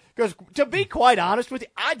 Because to be quite honest with you,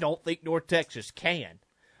 I don't think North Texas can.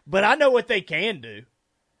 But I know what they can do.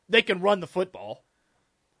 They can run the football.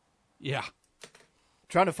 Yeah.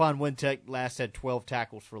 Trying to find when Tech last had 12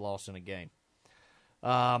 tackles for loss in a game.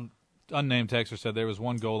 Unnamed texter said there was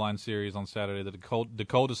one goal line series on Saturday that the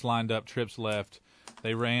coldest lined up, trips left.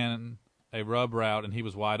 They ran a rub route, and he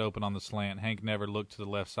was wide open on the slant. Hank never looked to the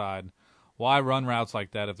left side. Why run routes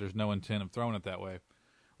like that if there's no intent of throwing it that way?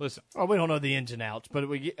 Listen. Oh, we don't know the ins and outs, but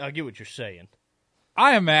I get what you're saying.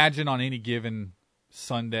 I imagine on any given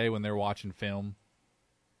Sunday when they're watching film,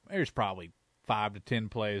 there's probably 5 to 10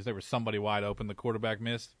 plays. There was somebody wide open the quarterback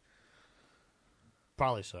missed.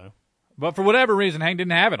 Probably so. But for whatever reason, Hank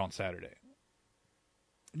didn't have it on Saturday.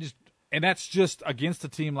 And that's just against a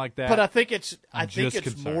team like that. But I think it's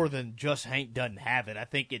concerned. More than just Hank doesn't have it. I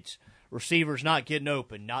think it's receivers not getting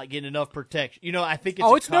open, not getting enough protection. I think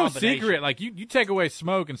it's it's no secret. Like you take away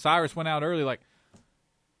Smoke and Cyrus went out early. Like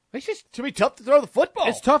it's just to be tough to throw the football.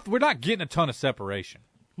 It's tough. We're not getting a ton of separation.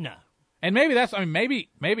 No. And maybe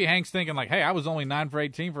maybe Hank's thinking like, hey, I was only 9 for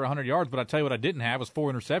 18 for 100 yards, but I tell you what I didn't have was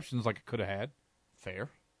 4 interceptions like I could have had. Fair.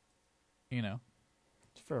 It's a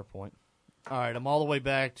fair point. All right, I'm all the way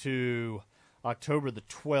back to October the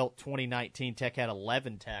 12th, 2019. Tech had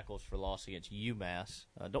 11 tackles for loss against UMass.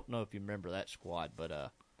 I don't know if you remember that squad, but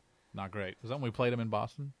not great. Was that when we played them in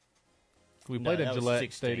Boston? We played at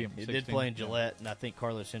Gillette Stadium. It did play in Gillette, and I think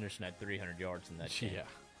Carlos Henderson had 300 yards in that game. Yeah.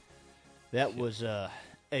 That was a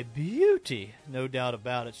beauty, no doubt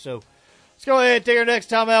about it. So let's go ahead and take our next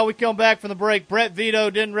time out. We come back from the break. Brett Vito,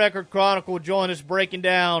 Den Record Chronicle, will join us breaking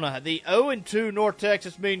down the 0-2 North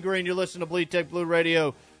Texas Mean Green. You're listening to Bleed Tech Blue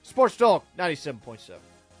Radio, Sports Talk 97.7.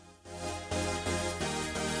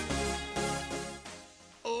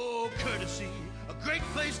 Oh, Courtesy, a great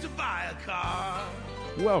place to buy a car.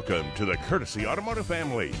 Welcome to the Courtesy Automotive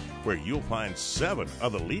family, where you'll find 7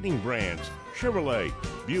 of the leading brands: Chevrolet,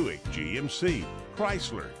 Buick, GMC,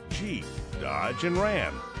 Chrysler, Jeep, Dodge, and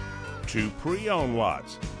Ram. 2 pre-owned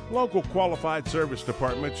lots, local qualified service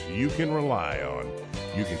departments you can rely on.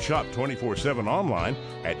 You can shop 24/7 online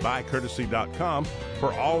at buycourtesy.com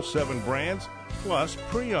for all 7 brands, plus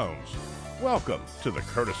pre-owns. Welcome to the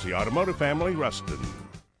Courtesy Automotive family, Ruston.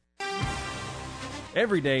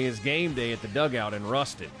 Every day is game day at the Dugout in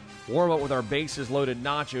Ruston. Warm up with our bases-loaded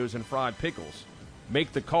nachos and fried pickles.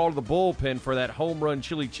 Make the call to the bullpen for that home run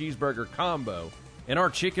chili cheeseburger combo. And our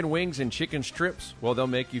chicken wings and chicken strips, well, they'll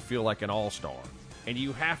make you feel like an all-star. And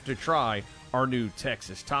you have to try our new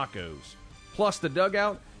Texas tacos. Plus, the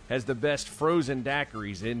Dugout has the best frozen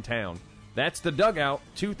daiquiris in town. That's the Dugout,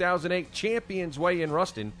 2008 Champions Way in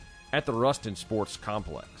Ruston at the Ruston Sports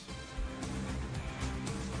Complex.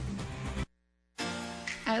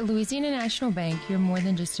 At Louisiana National Bank, you're more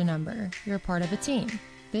than just a number. You're a part of a team.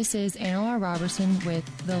 This is Anna Robertson with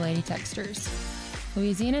the Lady Texters.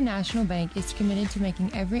 Louisiana National Bank is committed to making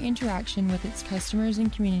every interaction with its customers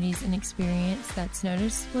and communities an experience that's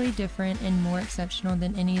noticeably different and more exceptional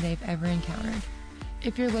than any they've ever encountered.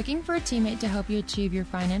 If you're looking for a teammate to help you achieve your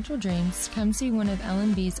financial dreams, come see one of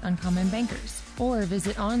LNB's Uncommon Bankers or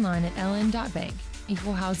visit online at ln.bank.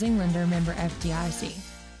 Equal Housing Lender, member FDIC.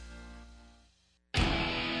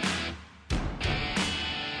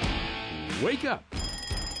 Wake up.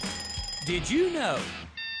 Did you know?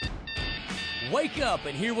 Wake up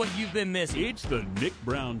and hear what you've been missing. It's the Nick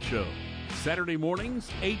Brown Show. Saturday mornings,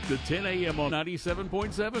 8 to 10 a.m. on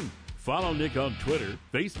 97.7. Follow Nick on Twitter,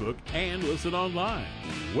 Facebook, and listen online.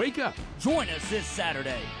 Wake up. Join us this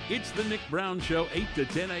Saturday. It's the Nick Brown Show, 8 to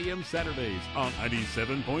 10 a.m. Saturdays on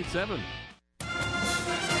 97.7.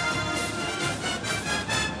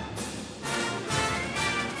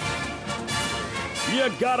 You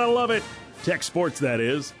gotta love it. Tech sports, that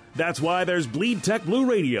is. That's why there's Bleed Tech Blue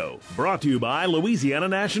Radio, brought to you by Louisiana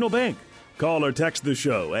National Bank. Call or text the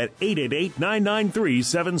show at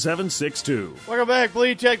 888-993-7762. Welcome back,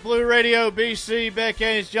 Bleed Tech Blue Radio, BC Beck,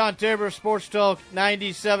 John Tabor, Sports Talk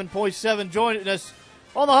 97.7. Joining us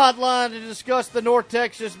on the hotline to discuss the North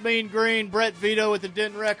Texas Mean Green, Brett Vito with the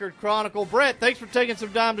Den Record Chronicle. Brett, thanks for taking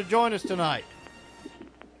some time to join us tonight.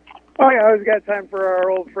 Oh, yeah, I always got time for our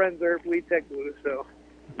old friends there at Bleed Tech Blue, so.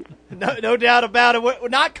 No doubt about it. We're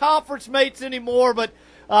not conference mates anymore, but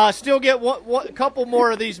still get a couple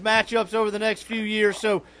more of these matchups over the next few years.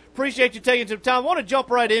 So appreciate you taking some time. I want to jump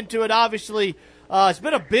right into it. Obviously, it's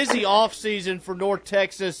been a busy offseason for North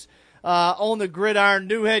Texas on the gridiron.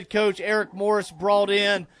 New head coach Eric Morris brought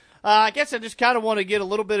in. I guess I just kind of want to get a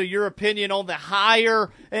little bit of your opinion on the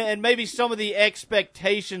hire and maybe some of the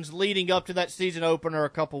expectations leading up to that season opener a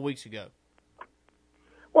couple weeks ago.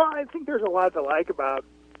 Well, I think there's a lot to like about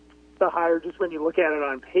the hire just when you look at it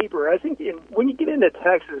on paper. I think when you get into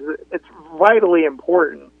Texas, it's vitally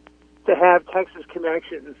important to have Texas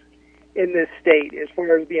connections in this state as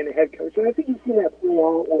far as being a head coach. And I think you've seen that play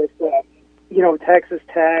out with, Texas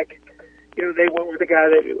Tech. They went with a guy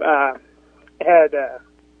that had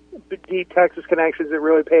deep Texas connections that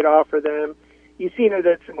really paid off for them. You've seen it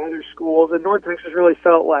at some other schools, and North Texas really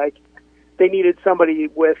felt like they needed somebody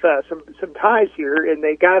with some ties here, and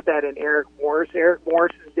they got that in Eric Morris. Eric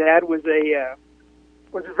Morris's dad was a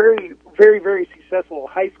very, very, very successful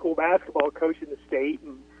high school basketball coach in the state,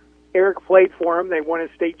 and Eric played for him. They won a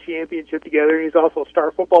state championship together, and he's also a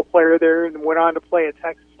star football player there and went on to play at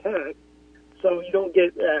Texas Tech. So you don't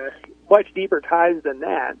get much deeper ties than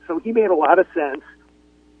that. So he made a lot of sense,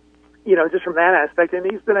 just from that aspect. And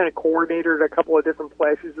he's been a coordinator at a couple of different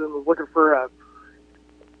places and was looking for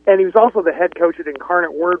and he was also the head coach at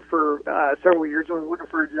Incarnate Word for several years and was looking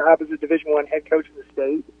for a job as a Division I head coach in the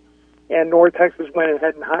state. And North Texas went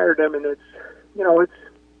ahead and hired him, and it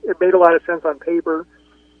made a lot of sense on paper.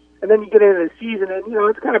 And then you get into the season, and,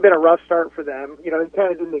 it's kind of been a rough start for them. You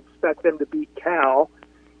kind of didn't expect them to beat Cal.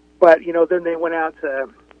 But, then they went out to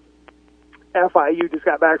FIU, just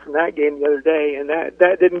got back from that game the other day, and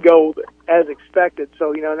that didn't go as expected.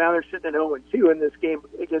 So, now they're sitting at 0-2, and this game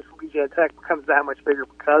against Louisiana Tech becomes that much bigger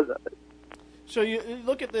because of it. So you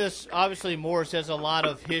look at this, obviously Morris has a lot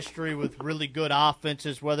of history with really good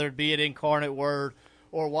offenses, whether it be at Incarnate Word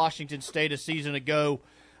or Washington State a season ago.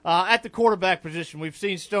 At the quarterback position, we've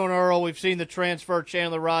seen Stone Earl, we've seen the transfer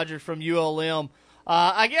Chandler Rogers from ULM.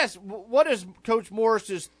 I guess, what is Coach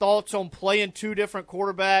Morris's thoughts on playing two different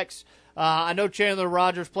quarterbacks? I know Chandler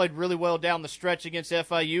Rogers played really well down the stretch against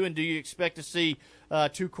FIU, and do you expect to see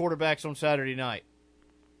two quarterbacks on Saturday night?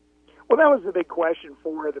 Well, that was the big question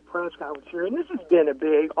for the press conference here, and this has been a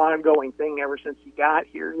big ongoing thing ever since he got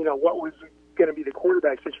here. What was going to be the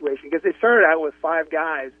quarterback situation? Because they started out with 5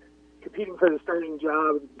 guys competing for the starting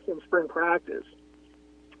job in spring practice,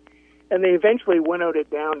 and they eventually winnowed it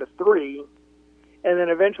down to 3. And then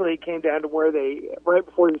eventually it came down to where right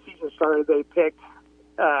before the season started, they picked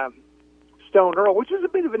Stone Earl, which is a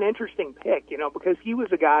bit of an interesting pick, because he was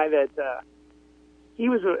a guy that he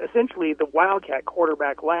was essentially the Wildcat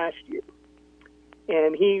quarterback last year,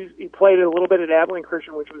 and he played a little bit at Abilene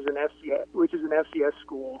Christian, which is an FCS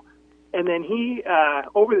school, and then he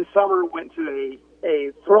over the summer went to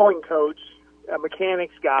a throwing coach, a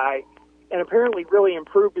mechanics guy, and apparently really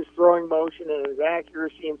improved his throwing motion and his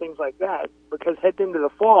accuracy and things like that, because heading into the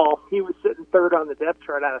fall, he was sitting third on the depth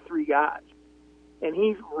chart out of 3 guys. And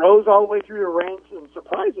he rose all the way through the ranks and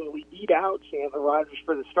surprisingly beat out Chandler Rogers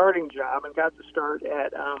for the starting job and got the start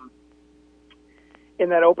at in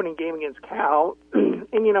that opening game against Cal. And,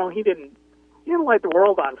 he didn't light the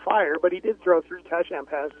world on fire, but he did throw 3 touchdown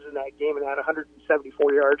passes in that game and had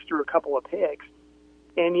 174 yards through a couple of picks.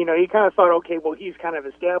 And, you kind of thought, okay, well, he's kind of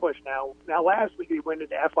established now. Now, last week he went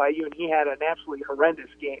into FIU, and he had an absolutely horrendous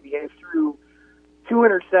game. He threw 2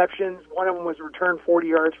 interceptions. One of them was returned 40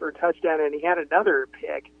 yards for a touchdown, and he had another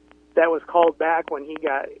pick that was called back when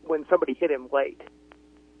somebody hit him late.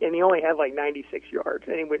 And he only had 96 yards,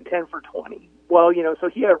 and he went 10 for 20. Well, so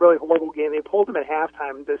he had a really horrible game. They pulled him at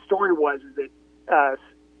halftime. The story was that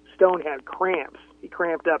Stone had cramps. He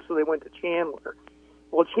cramped up, so they went to Chandler.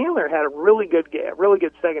 Well, Chandler had a really good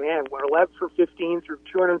second half. Went 11 for 15 through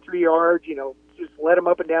 203 yards. Just led him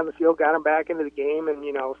up and down the field, got him back into the game, and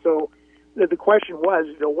so the question was,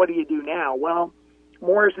 what do you do now? Well,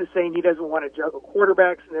 Morris is saying he doesn't want to juggle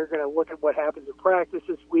quarterbacks, and they're going to look at what happens in practice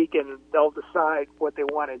this week, and they'll decide what they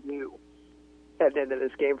want to do at the end of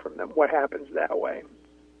this game from them. What happens that way?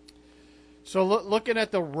 So looking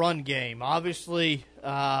at the run game, obviously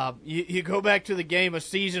you go back to the game a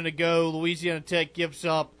season ago, Louisiana Tech gives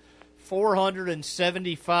up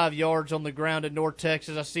 475 yards on the ground at North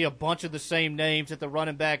Texas. I see a bunch of the same names at the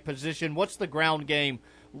running back position. What's the ground game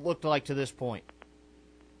looked like to this point?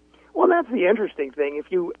 Well, that's the interesting thing.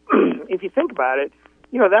 If you think about it,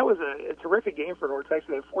 that was a terrific game for North Texas.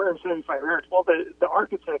 They had 475 yards. Well, the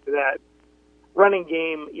architect of that running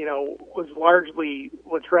game, was largely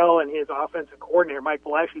Luttrell and his offensive coordinator, Mike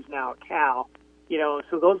Blesh, who's now at Cal.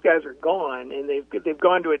 So those guys are gone, and they've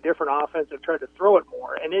gone to a different offense. They've tried to throw it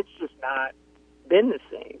more, and it's just not been the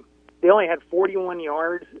same. They only had 41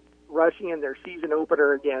 yards rushing in their season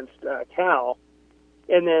opener against Cal.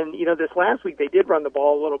 And then, this last week they did run the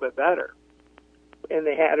ball a little bit better. And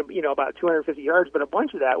they had, about 250 yards, but a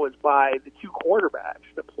bunch of that was by the 2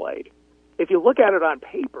 quarterbacks that played. if you look at it on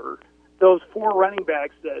paper, those 4 running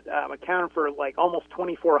backs that accounted for like almost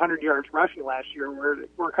 2,400 yards rushing last year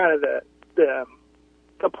were kind of the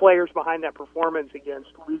players behind that performance against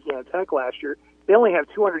Louisiana Tech last year. They only have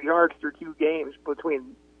 200 yards through 2 games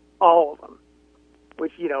between all of them,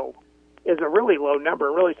 which, is a really low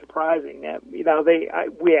number, really surprising. I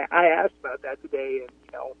asked about that today, and,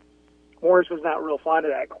 Morris was not real fond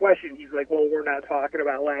of that question. He's like, well, we're not talking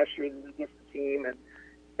about last year, this is a different team, and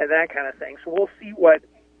that kind of thing. So we'll see what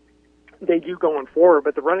they do going forward,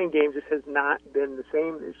 but the running game just has not been the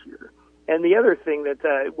same this year. And the other thing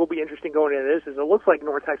that will be interesting going into this is it looks like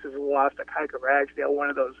North Texas has lost to Kuiper Ragsdale,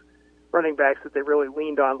 one of those running backs that they really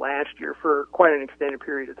leaned on last year for quite an extended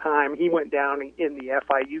period of time. He went down in the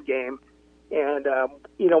FIU game, and,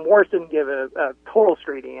 Morris didn't give a total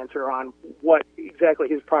straight answer on what exactly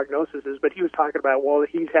his prognosis is, but he was talking about, well,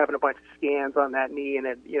 he's having a bunch of scans on that knee, and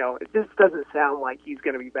it just doesn't sound like he's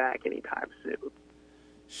going to be back anytime soon.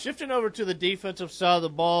 Shifting over to the defensive side of the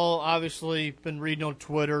ball, obviously been reading on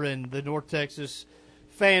Twitter, and the North Texas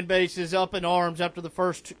fan base is up in arms after the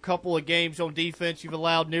first couple of games on defense. You've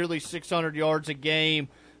allowed nearly 600 yards a game,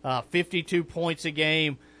 52 points a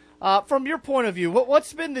game. From your point of view,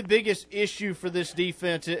 what's been the biggest issue for this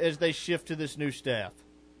defense as they shift to this new staff?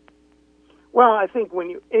 Well, I think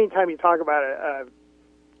anytime you talk about a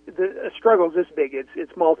struggle this big,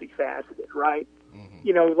 it's multifaceted, right?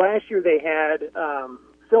 Mm-hmm. Last year they had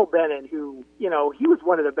Phil Bennett, who, he was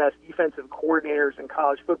one of the best defensive coordinators in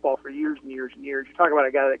college football for years and years and years. You talk about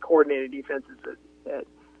a guy that coordinated defenses at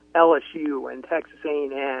LSU and Texas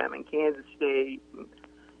A&M and Kansas State.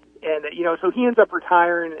 And so he ends up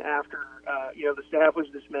retiring after, the staff was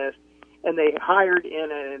dismissed, and they hired in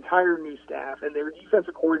an entire new staff, and their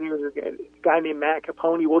defensive coordinator is a guy named Matt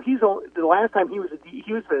Capone. Well, the last time he was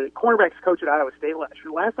the cornerbacks coach at Iowa State last year.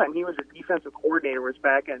 The last time he was a defensive coordinator was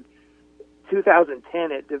back in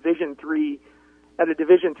 2010 at a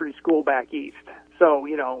Division III school back east. So,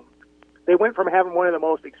 they went from having one of the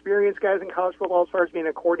most experienced guys in college football as far as being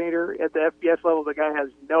a coordinator at the FBS level. The guy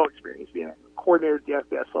has no experience being a coordinator at the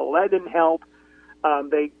FBS level. That didn't help.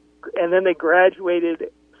 Then they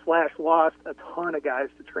graduated / lost a ton of guys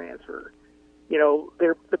to transfer.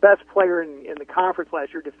 They're the best player in the conference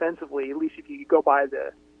last year defensively, at least if you go by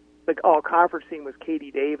the all-conference team, was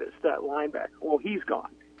Katie Davis, that linebacker. Well, he's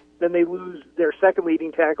gone. Then they lose their second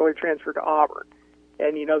leading tackler, transferred to Auburn.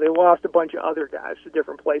 And, they lost a bunch of other guys to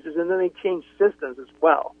different places. And then they changed systems as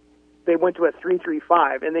well. They went to a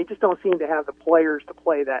 3-3-5, and they just don't seem to have the players to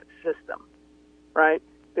play that system, right?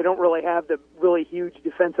 They don't really have the really huge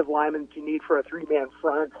defensive linemen that you need for a 3-man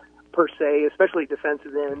front, per se, especially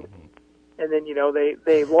defensive end. And then,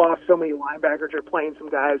 they lost so many linebackers. They're playing some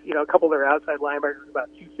guys, a couple of their outside linebackers about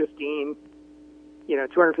 215,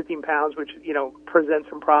 215 pounds, which, presents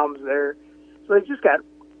some problems there. So they've just got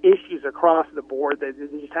issues across the board that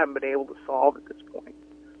they just haven't been able to solve at this point.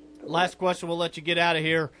 Last question, we'll let you get out of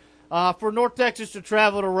here. For North Texas to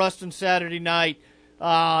travel to Ruston Saturday night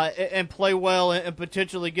and play well and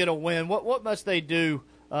potentially get a win, what must they do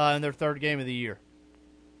in their third game of the year?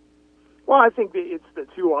 Well, I think it's the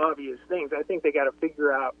two obvious things. I think they got to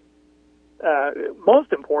figure out,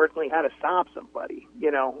 most importantly, how to stop somebody.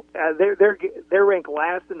 They're ranked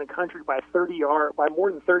last in the country by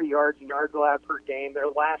more than 30 yards in yards allowed per game. They're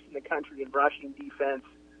last in the country in rushing defense.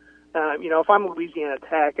 If I'm Louisiana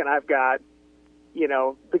Tech and I've got,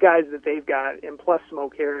 the guys that they've got and plus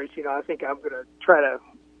Smoke Harris, I think I'm going to try to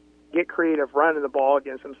get creative running the ball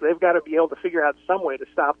against them. So they've got to be able to figure out some way to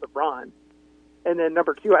stop the run. And then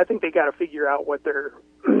number two, I think they got to figure out what they're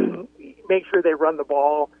make sure they run the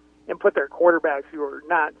ball and put their quarterbacks who are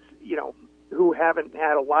not, who haven't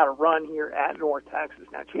had a lot of run here at North Texas.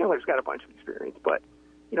 Now, Chandler's got a bunch of experience, but,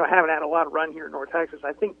 haven't had a lot of run here in North Texas.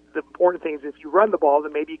 I think the important thing is if you run the ball,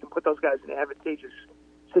 then maybe you can put those guys in advantageous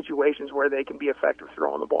situations where they can be effective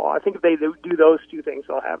throwing the ball. I think if they do those two things,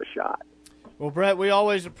 they'll have a shot. Well, Brett, we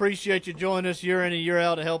always appreciate you joining us year in and year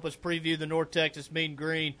out to help us preview the North Texas Mean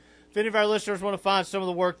Green. If any of our listeners want to find some of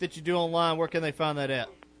the work that you do online, where can they find that at?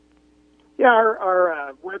 Yeah,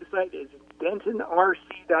 our website is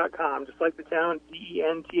DentonRC.com, just like the town,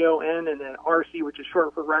 DENTON, and then RC, which is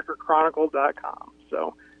short for RecordChronicle.com.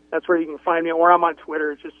 So that's where you can find me, or I'm on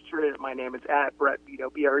Twitter. It's just straight at my name. It's at Brett Vito,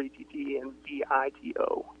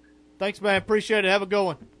 BRETTNVITO. Thanks, man. Appreciate it. Have a good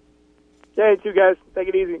one. Yeah, you too, guys. Take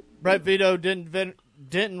it easy. Brett Vito,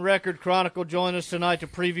 Denton Record Chronicle, join us tonight to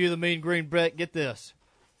preview the Mean Green. Brett, get this.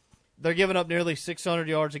 They're giving up nearly 600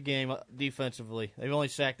 yards a game defensively. They've only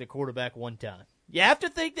sacked the quarterback one time. You have to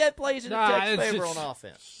think that plays in Tech's favor on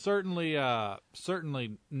offense. Certainly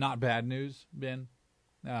not bad news, Ben.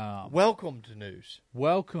 Welcome to news.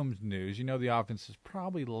 Welcome to news. You know the offense is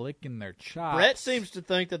probably licking their chops. Brett seems to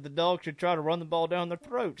think that the Dogs should try to run the ball down their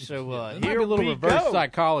throat. So there here might be a little we reverse go.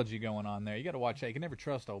 psychology going on there. You got to watch out. You can never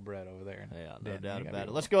trust old Brett over there. Yeah, no doubt about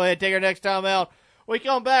it. Let's go ahead and take our next time out. When we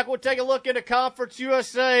come back, we'll take a look into Conference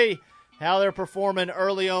USA, how they're performing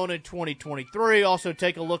early on in 2023. Also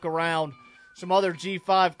take a look around some other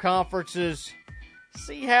G5 conferences.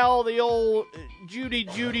 See how the old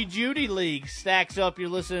Judy League stacks up. You're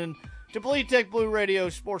listening to Bleed Tech Blue Radio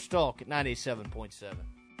Sports Talk at 97.7.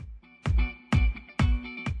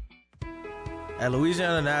 At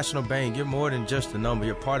Louisiana National Bank, you're more than just a number.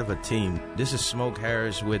 You're part of a team. This is Smoke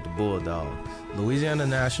Harris with the Bulldogs. Louisiana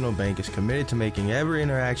National Bank is committed to making every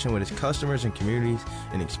interaction with its customers and communities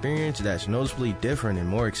an experience that's noticeably different and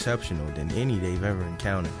more exceptional than any they've ever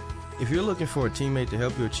encountered. If you're looking for a teammate to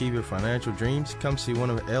help you achieve your financial dreams, come see one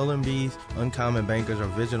of LNB's Uncommon Bankers or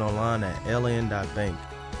visit online at ln.bank.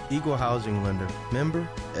 Equal housing lender. Member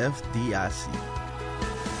FDIC.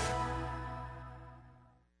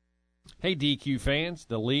 Hey, DQ fans,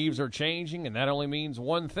 the leaves are changing, and that only means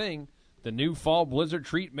one thing. The new Fall Blizzard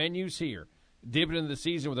Treat menu's here. Dip into the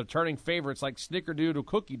season with returning favorites like Snickerdoodle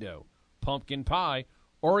Cookie Dough, Pumpkin Pie,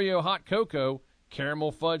 Oreo Hot Cocoa,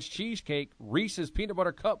 Caramel Fudge Cheesecake, Reese's Peanut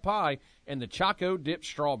Butter Cup Pie, and the Choco Dipped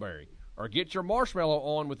Strawberry. Or get your marshmallow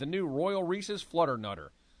on with the new Royal Reese's Flutter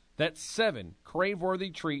Nutter. That's 7 crave-worthy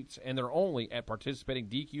treats, and they're only at participating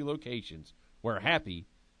DQ locations where happy,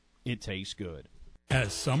 it tastes good.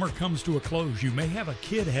 As summer comes to a close, you may have a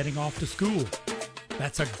kid heading off to school.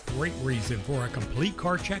 That's a great reason for a complete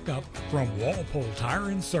car checkup from Walpole Tire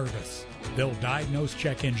and Service. They'll diagnose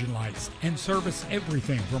check engine lights and service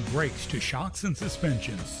everything from brakes to shocks and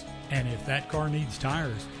suspensions. And if that car needs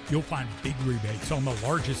tires, you'll find big rebates on the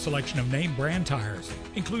largest selection of name brand tires,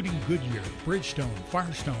 including Goodyear, Bridgestone,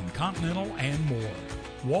 Firestone, Continental, and more.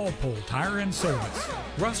 Walpole Tire and Service,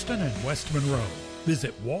 Ruston and West Monroe.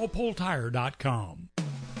 Visit walpoletire.com.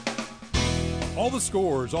 All the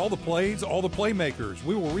scores, all the plays, all the playmakers.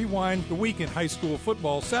 We will rewind the week in high school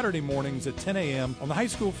football Saturday mornings at 10 a.m. on the High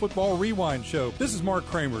School Football Rewind Show. This is Mark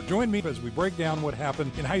Kramer. Join me as we break down what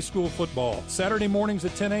happened in high school football. Saturday mornings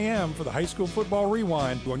at 10 a.m. for the High School Football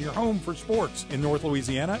Rewind on your home for sports in North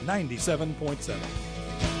Louisiana, 97.7.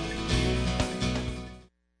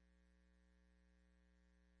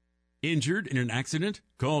 Injured in an accident?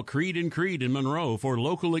 Call Creed & Creed in Monroe for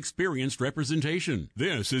local experienced representation.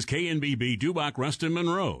 This is KNBB Dubach Ruston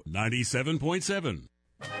Monroe, 97.7.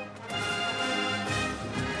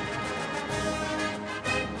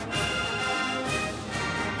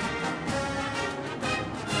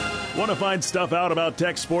 Want to find stuff out about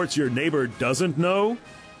tech sports your neighbor doesn't know?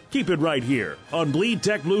 Keep it right here on Bleed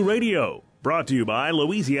Tech Blue Radio. Brought to you by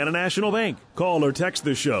Louisiana National Bank. Call or text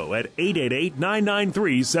the show at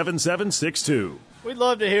 888-993-7762. We'd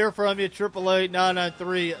love to hear from you,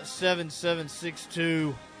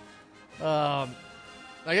 888-993-7762. I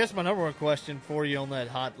guess my number one question for you on that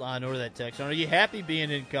hotline or that text, are you happy being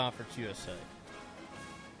in Conference USA?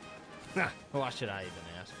 Why should I even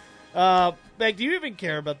ask? Beck, do you even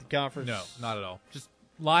care about the conference? No, not at all. Just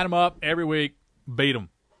line them up every week, beat them.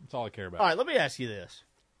 That's all I care about. All right, let me ask you this.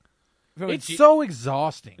 It's so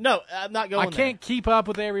exhausting. No, I'm not going there. I can't keep up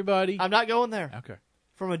with everybody. I'm not going there. Okay.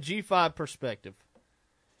 From a G5 perspective,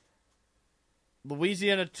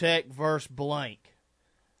 Louisiana Tech versus blank.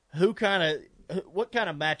 What kind of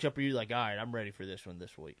matchup are you like, all right, I'm ready for this one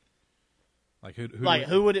this week? Like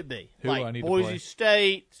who would it be? Who like I need Boise to play?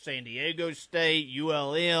 State, San Diego State,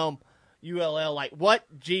 ULM, ULL. Like what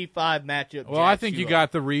G5 matchup? Well, I think you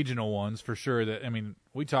got the regional ones for sure.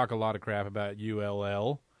 We talk a lot of crap about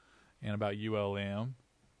ULL and about ULM.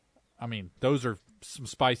 I mean, those are some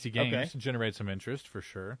spicy games. Okay. Generate some interest for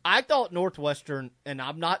sure. I thought Northwestern, and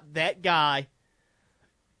I'm not that guy,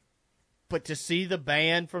 but to see the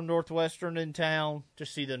band from Northwestern in town, to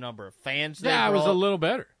see the number of fans it was a little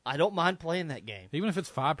better. I don't mind playing that game. Even if it's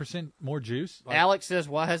 5% more juice. Alex says,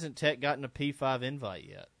 why hasn't Tech gotten a P5 invite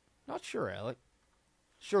yet? Not sure, Alex.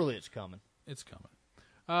 Surely it's coming. It's coming.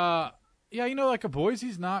 Yeah, like a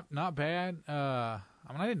Boise's not bad.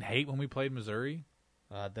 I didn't hate when we played Missouri.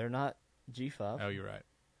 They're not G5. Oh, you're right.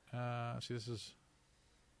 See, this is.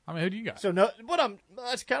 Who do you got? So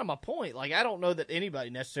that's kind of my point. Like, I don't know that anybody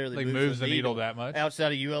necessarily moves the needle that much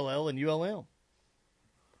outside of ULL and ULM.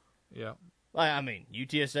 Yeah.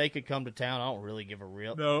 UTSA could come to town. I don't really give a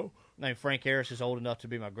rip. No. Frank Harris is old enough to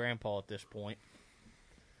be my grandpa at this point.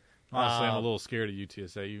 Honestly, I'm a little scared of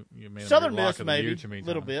UTSA. You made Southern Miss maybe a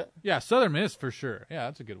little bit. Yeah, Southern Miss for sure. Yeah,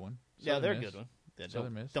 that's a good one. They're a good one.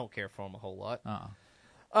 Southern Miss. Don't care for them a whole lot. Uh-uh.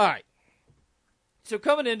 All right. So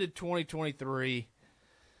coming into 2023,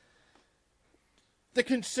 the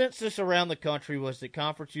consensus around the country was that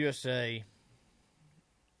Conference USA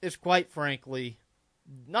is, quite frankly,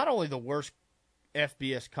 not only the worst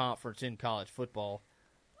FBS conference in college football,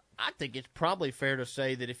 I think it's probably fair to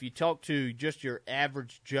say that if you talk to just your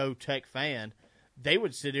average Joe Tech fan, they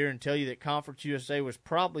would sit here and tell you that Conference USA was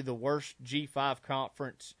probably the worst G5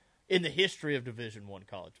 conference in the history of Division I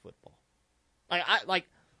college football.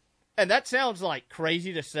 And that sounds like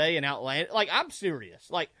crazy to say and outlandish. Like, I'm serious.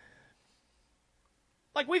 Like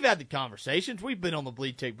we've had the conversations. We've been on the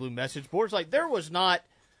Bleed Take Blue message boards. Like, there was not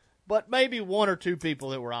but maybe one or two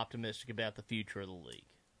people that were optimistic about the future of the league.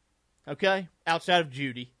 Okay? Outside of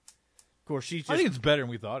Judy. Of course, she's just... I think it's better than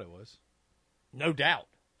we thought it was. No doubt.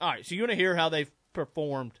 All right, so you want to hear how they've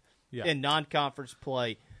performed in non-conference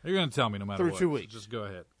play. You're going to tell me no matter through what. 2 weeks. Just go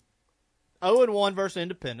ahead. 0-1 versus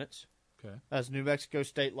Independence. Okay. As New Mexico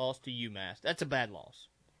State lost to UMass. That's a bad loss.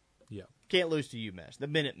 Yeah. Can't lose to UMass. The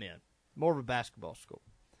Minutemen. More of a basketball school.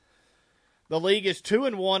 The league is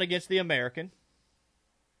 2-1 against the American.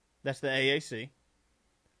 That's the AAC.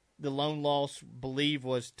 The lone loss, believe,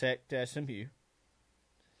 was Tech to SMU.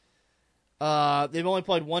 They've only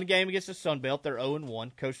played one game against the Sun Belt. They're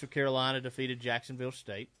 0-1. Coastal Carolina defeated Jacksonville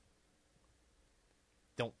State.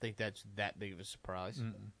 Don't think that's that big of a surprise.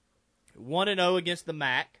 1-0 against the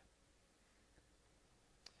MAC.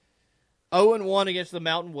 0-1 against the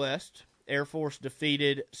Mountain West. Air Force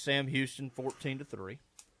defeated Sam Houston 14-3.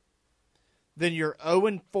 Then you're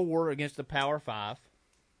 0-4 against the Power 5.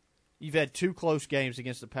 You've had two close games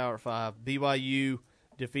against the Power 5. BYU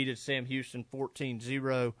defeated Sam Houston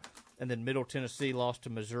 14-0, and then Middle Tennessee lost to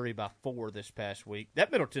Missouri by 4 this past week.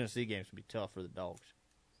 That Middle Tennessee game's going to be tough for the Dogs.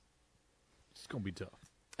 It's going to be tough.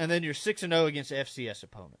 And then you're 6-0 against FCS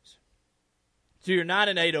opponents. So you're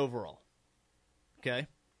 9-8 overall. Okay?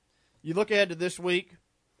 You look ahead to this week.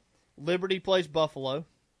 Liberty plays Buffalo.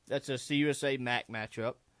 That's a CUSA MAC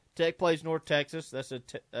matchup. Tech plays North Texas. That's a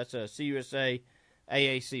CUSA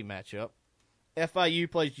AAC matchup. FIU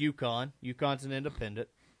plays UConn. UConn's an independent.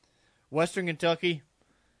 Western Kentucky.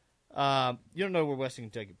 You don't know where Western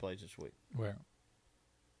Kentucky plays this week. Where?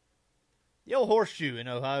 The old Horseshoe in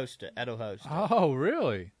Ohio State. At Ohio State. Oh,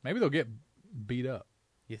 really? Maybe they'll get beat up.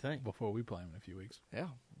 You think? Before we play them in a few weeks. Yeah,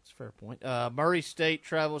 that's a fair point. Murray State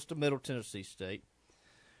travels to Middle Tennessee State.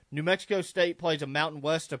 New Mexico State plays a Mountain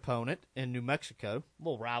West opponent in New Mexico. A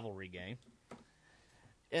little rivalry game.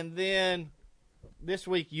 And then this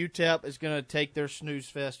week, UTEP is going to take their snooze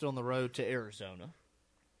fest on the road to Arizona.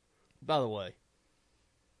 By the way,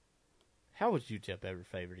 how was UTEP ever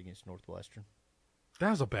favored against Northwestern? That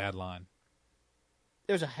was a bad line.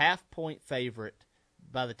 There was a half-point favorite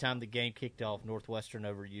by the time the game kicked off, Northwestern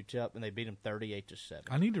over UTEP, and they beat them 38-7.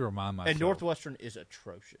 I need to remind myself. And Northwestern is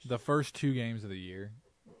atrocious. The first two games of the year,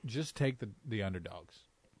 just take the underdogs.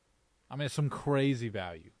 I mean, it's some crazy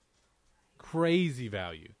value. Crazy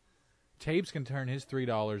value. Tapes can turn his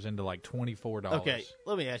 $3 into like $24. Okay,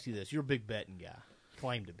 let me ask you this. You're a big betting guy.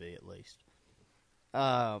 Claim to be, at least.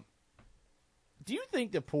 Do you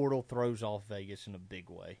think the portal throws off Vegas in a big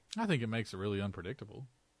way? I think it makes it really unpredictable.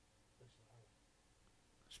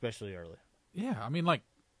 Especially early. Yeah, I mean, like,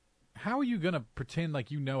 how are you going to pretend like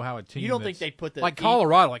you know how a team You don't think they put the... Like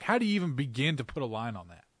Colorado, like, how do you even begin to put a line on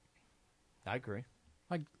that? I agree.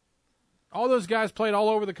 Like, all those guys played all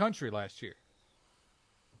over the country last year.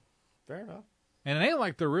 Fair enough. And it ain't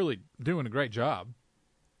like they're really doing a great job.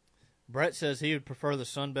 Brett says he would prefer the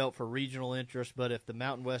Sun Belt for regional interest, but if the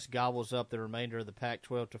Mountain West gobbles up the remainder of the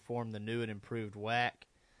Pac-12 to form the new and improved WAC,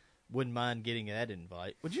 wouldn't mind getting that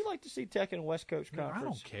invite. Would you like to see Tech in a West Coast conference? I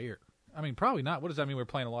don't care. I mean, probably not. What does that mean? We're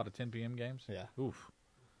playing a lot of 10 p.m. games? Yeah. Oof.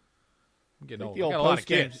 I'm getting old. I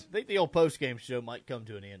think the old post-game show might come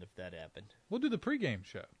to an end if that happened. We'll do the pregame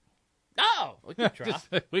show. Oh, we could try.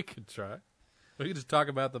 We could try. We could just talk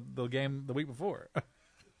about the game the week before.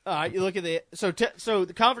 All right, you look at the so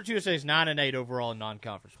the Conference USA is 9-8 overall in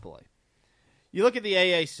non-conference play. You look at the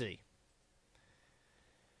AAC.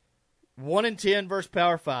 1-10 versus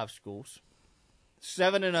Power 5 schools.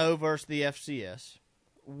 7-0 versus the FCS.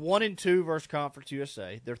 1-2 versus Conference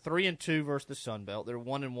USA. They're 3-2 versus the Sun Belt. They're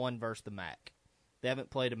 1-1 versus the MAC. They haven't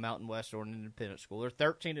played a Mountain West or an independent school. They're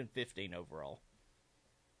 13-15 overall.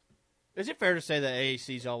 Is it fair to say that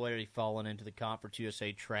AAC's already fallen into the Conference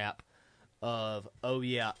USA trap of, oh,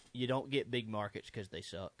 yeah, you don't get big markets because they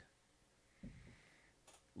suck?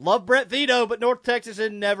 Love Brett Vito, but North Texas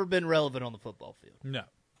has never been relevant on the football field. No.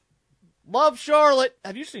 Love Charlotte.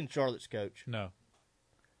 Have you seen Charlotte's coach? No.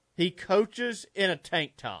 He coaches in a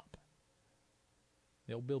tank top.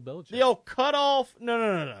 The old Bill Belichick. The old cutoff.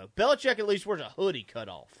 No. Belichick at least wears a hoodie cut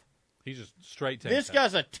off. He's just straight tank This top.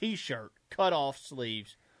 guy's a T-shirt, cut off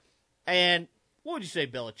sleeves. And What would you say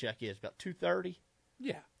Belichick is? About 230?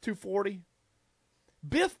 Yeah. 240?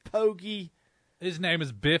 Biff Poggi. His name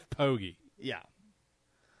is Biff Poggi. Yeah.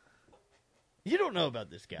 You don't know about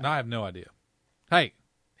this guy. No, I have no idea. Hey,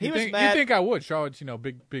 you think I would? Charlotte's,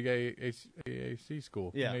 big AAC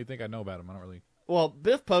school. Yeah. You think I know about him. I don't really. Well,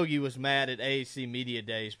 Biff Poggi was mad at AAC Media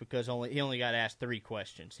Days because he only got asked 3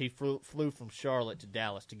 questions. He flew from Charlotte to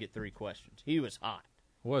Dallas to get 3 questions. He was hot.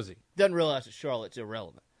 Was he? Doesn't realize that Charlotte's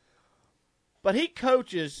irrelevant. But he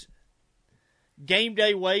coaches game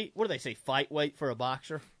day weight. What do they say? Fight weight for a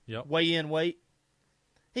boxer? Yep. Weigh-in weight.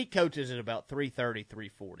 He coaches at about 330,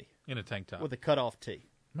 340. In a tank top. With a cutoff tee.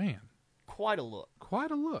 Man. Quite a look.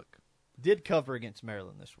 Quite a look. Did cover against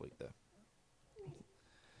Maryland this week, though.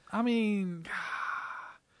 I mean,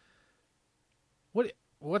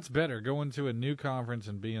 what's better, going to a new conference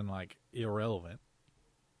and being, irrelevant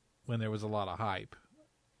when there was a lot of hype?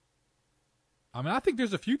 I mean, I think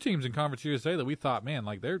there's a few teams in Conference USA that we thought, man,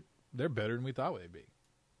 they're better than we thought they'd be.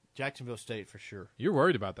 Jacksonville State, for sure. You're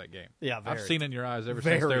worried about that game. Yeah, very. I've seen it in your eyes ever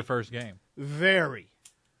since their first game. Very.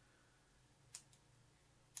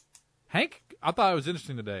 Hank, I thought it was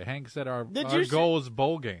interesting today. Hank said our goal is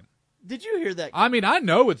bowl game. Did you hear that? I mean, I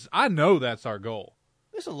know that's our goal.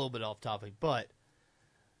 This is a little bit off topic, but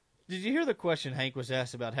did you hear the question Hank was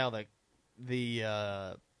asked about how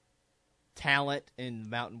the talent in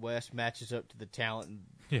Mountain West matches up to the talent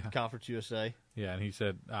in Conference USA? Yeah, and he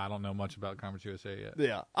said, I don't know much about Conference USA yet.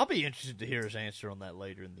 Yeah, I'll be interested to hear his answer on that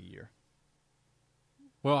later in the year.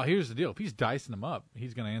 Well, here's the deal. If he's dicing them up,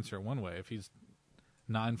 he's going to answer it one way. If he's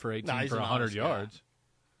 9 for 18 for 100 yards,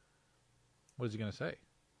 what is he going to say?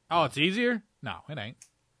 Oh, it's easier? No, it ain't.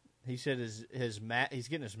 He said he's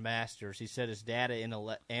getting his master's. He said his data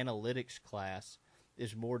analytics class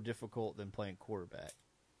is more difficult than playing quarterback.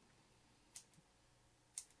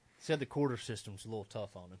 He said the quarter system's a little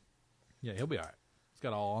tough on him. Yeah, he'll be all right. He's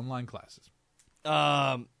got all online classes.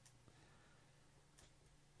 So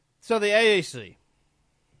the AAC,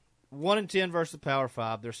 1-10 versus the Power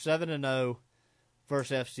 5. They're 7-0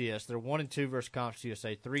 versus FCS. They're 1-2 versus Conference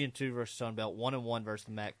USA. 3-2 versus Sun Belt. 1-1 versus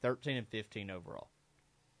the MAC. 13-15 overall.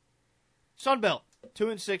 Sun Belt,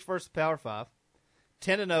 2-6 versus the Power 5.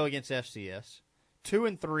 10-0 against FCS.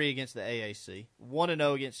 2-3 against the AAC.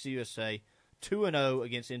 1-0 against CUSA. 2-0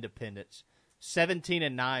 against Independence.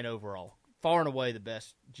 17-9 overall. Far and away the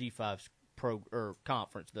best G5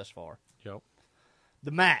 conference thus far. Yep.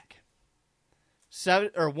 The MAC,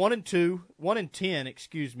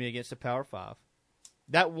 1-10, against the Power 5.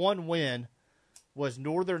 That one win was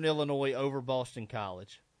Northern Illinois over Boston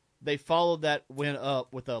College. They followed that win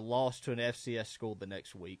up with a loss to an FCS school the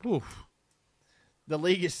next week. Oof. The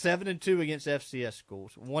league is 7-2 against FCS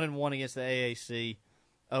schools, 1-1 against the AAC,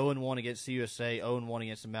 0-1 against CUSA, 0-1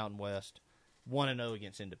 against the Mountain West, 1-0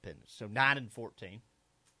 against Independence. So 9-14.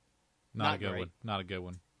 Not a good one. Not a good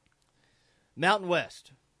one. Mountain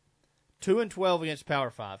West, 2-12 against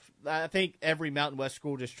Power 5. I think every Mountain West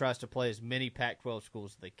school just tries to play as many Pac-12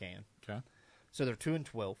 schools as they can. Okay. So they're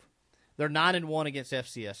 2-12. They're 9-1 against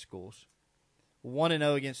FCS schools.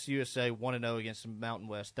 1-0 against USA, 1-0 against the Mountain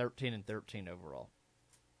West, 13-13 overall.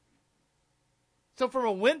 So from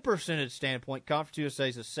a win percentage standpoint, Conference USA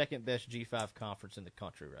is the second best G5 conference in the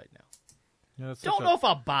country right now. Yeah, don't know if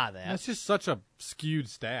I buy that. That's just such a skewed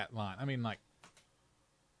stat line. I mean,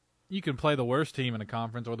 you can play the worst team in a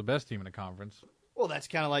conference or the best team in a conference. Well, that's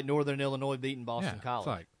kind of like Northern Illinois beating Boston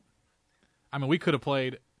College. We could have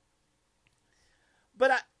played.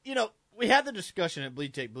 But, we had the discussion at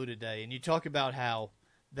Bleed Take Blue today, and you talk about how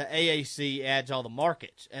the AAC adds all the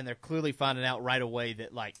markets, and they're clearly finding out right away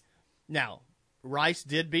that, now, Rice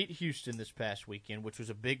did beat Houston this past weekend, which was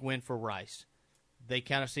a big win for Rice. They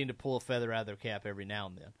kind of seem to pull a feather out of their cap every now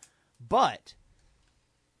and then. But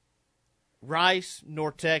Rice,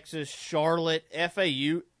 North Texas, Charlotte,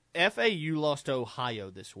 FAU lost to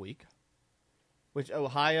Ohio this week. Which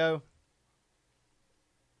Ohio,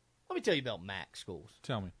 let me tell you about MAC schools.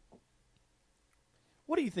 Tell me.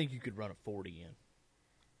 What do you think you could run a 40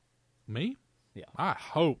 in? Me? Yeah. I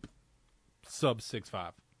hope sub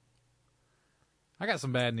 6'5". I got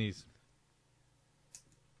some bad knees.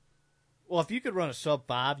 Well, if you could run a sub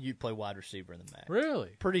 5, you'd play wide receiver in the MAC.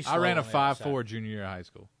 Really? Pretty slow. I ran a 5'4" junior year of high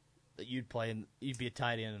school. You'd be a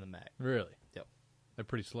tight end in the MAC. Really? Yep. They're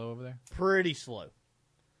pretty slow over there? Pretty slow.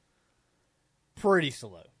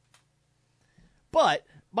 But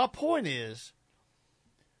my point is,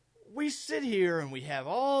 we sit here and we have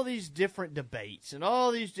all these different debates and all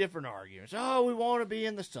these different arguments. Oh, we want to be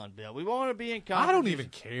in the Sun Belt. We want to be in conference. I don't even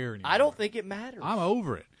care anymore. I don't think it matters. I'm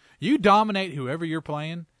over it. You dominate whoever you're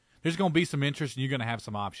playing, there's going to be some interest and you're going to have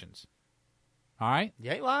some options. All right?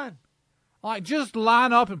 You ain't lying. Like, just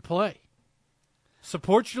line up and play.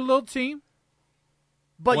 Support your little team.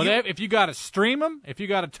 But if you got to stream them, if you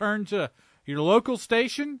got to turn to your local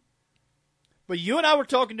station. But you and I were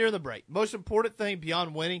talking during the break. Most important thing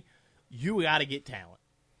beyond winning, you got to get talent.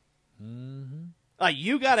 Mm-hmm. Like,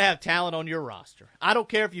 you got to have talent on your roster. I don't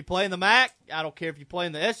care if you play in the MAC. I don't care if you play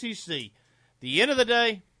in the SEC. At the end of the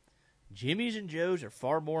day, Jimmys and Joes are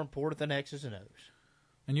far more important than X's and O's.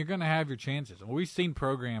 And you're going to have your chances. We've seen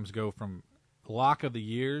programs go from lock of the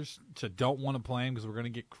years to don't want to play them because we're going to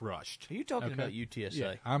get crushed. Are you talking about UTSA?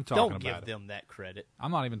 Yeah, I'm talking about it. Don't give them that credit.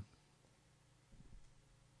 I'm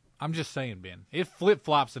just saying, Ben. It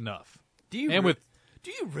flip-flops enough. Do you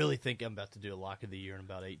really think I'm about to do a lock of the year in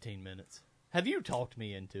about 18 minutes? Have you talked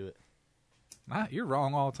me into it? You're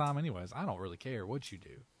wrong all the time anyways. I don't really care what you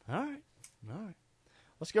do. All right.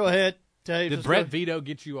 Let's go ahead. Did Brett Vito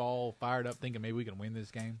get you all fired up thinking maybe we can win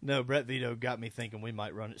this game? No, Brett Vito got me thinking we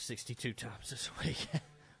might run it 62 times this week.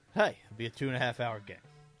 Hey, it'll be a 2.5-hour game.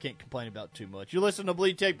 Can't complain about too much. You listen to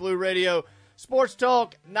Bleed Tech Blue Radio, Sports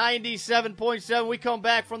Talk 97.7. We come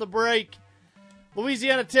back from the break.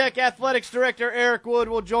 Louisiana Tech Athletics Director Eric Wood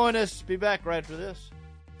will join us. Be back right after this.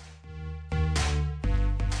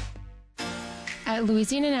 At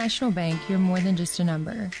Louisiana National Bank, you're more than just a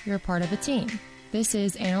number. You're a part of a team. This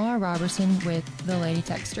is Anna Robertson with the Lady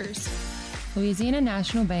Texters. Louisiana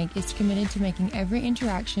National Bank is committed to making every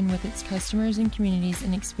interaction with its customers and communities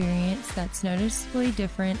an experience that's noticeably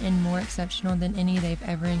different and more exceptional than any they've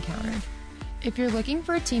ever encountered. If you're looking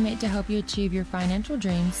for a teammate to help you achieve your financial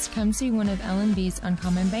dreams, come see one of LNB's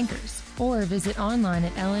Uncommon Bankers or visit online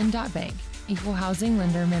at ln.bank. Equal Housing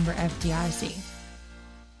Lender, member FDIC.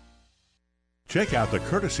 Check out the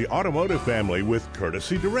Courtesy Automotive family with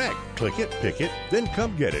Courtesy Direct. Click it, pick it, then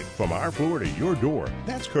come get it from our floor to your door.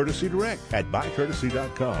 That's Courtesy Direct at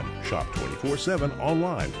buycourtesy.com. Shop 24/7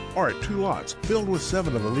 online or at 2 lots filled with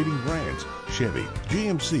 7 of the leading brands: Chevy,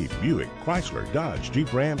 GMC, Buick, Chrysler, Dodge,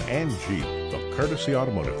 Jeep Ram, and Jeep. The Courtesy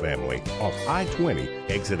Automotive family off I-20,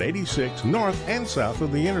 exit 86, north and south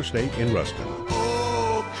of the interstate in Ruston.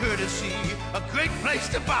 Oh, Courtesy, a great place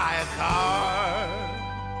to buy a car.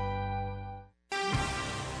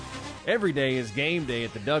 Every day is game day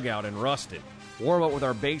at the dugout in Ruston. Warm up with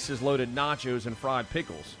our bases-loaded nachos and fried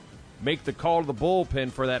pickles. Make the call to the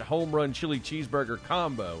bullpen for that home run chili cheeseburger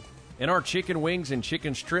combo. And our chicken wings and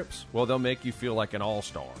chicken strips, well, they'll make you feel like an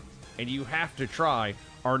all-star. And you have to try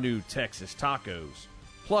our new Texas tacos.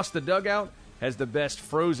 Plus, the dugout has the best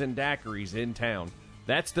frozen daiquiris in town.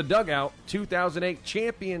 That's the Dugout 2008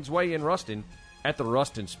 Champions Way in Ruston at the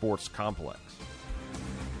Ruston Sports Complex.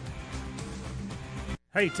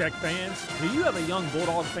 Hey, Tech fans, do you have a young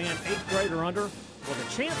Bulldog fan 8th grade or under? Well, the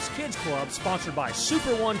Champs Kids Club, sponsored by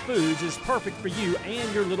Super One Foods, is perfect for you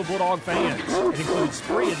and your little Bulldog fans. It includes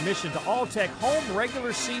free admission to all Tech home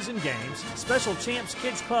regular season games, special Champs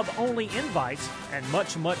Kids Club only invites, and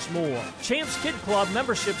much, much more. Champs Kid Club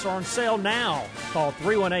memberships are on sale now. Call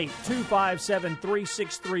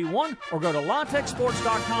 318-257-3631 or go to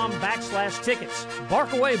latexsports.com/tickets.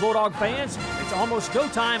 Bark away, Bulldog fans. It's almost go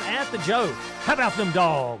time at the Joe. How about them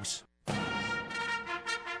dogs?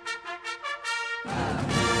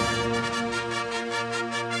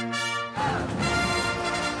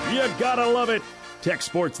 You gotta love it. Tech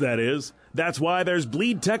sports, that is. That's why there's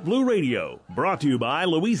Bleed Tech Blue Radio, brought to you by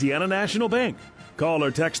Louisiana National Bank. Call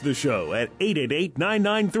or text the show at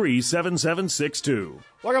 888-993-7762.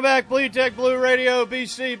 Welcome back, Bleed Tech Blue Radio.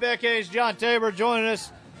 BC Beck, John Tabor joining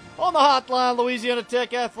us on the hotline. Louisiana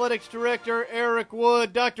Tech Athletics Director Eric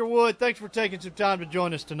Wood. Dr. Wood, thanks for taking some time to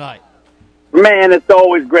join us tonight. Man, it's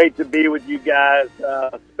always great to be with you guys,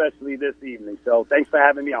 especially this evening. So thanks for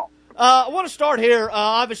having me on. I want to start here.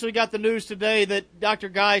 Obviously, we got the news today that Dr.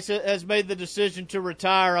 Guice has made the decision to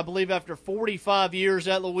retire, I believe, after 45 years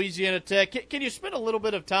at Louisiana Tech. Can you spend a little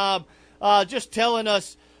bit of time just telling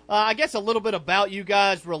us, I guess, a little bit about you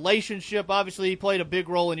guys' relationship? Obviously, he played a big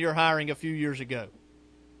role in your hiring a few years ago.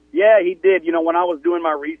 Yeah, he did. You know, when I was doing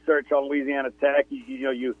my research on Louisiana Tech,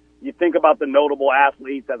 you think about the notable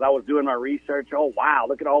athletes as I was doing my research. Oh, wow,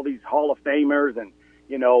 look at all these Hall of Famers and,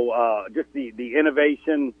 just the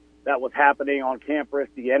innovation that was happening on campus,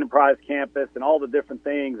 the Enterprise campus, and all the different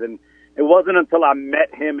things. And it wasn't until I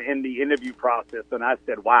met him in the interview process and I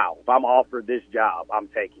said, wow, if I'm offered this job, I'm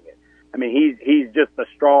taking it. I mean, he's just a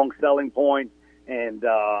strong selling point, and,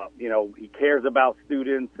 he cares about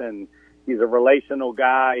students, and he's a relational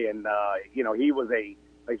guy. And, he was a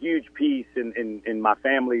huge piece in my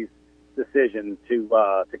family's decision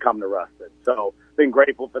to come to Ruston. So been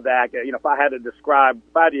grateful for that. If I had to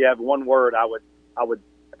have one word,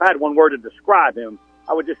 if I had one word to describe him,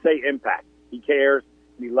 I would just say impact. He cares.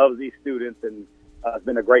 and he loves these students, and it's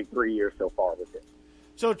been a great 3 years so far with him.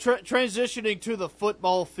 So transitioning to the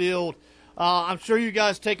football field, I'm sure you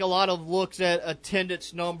guys take a lot of looks at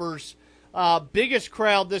attendance numbers. Biggest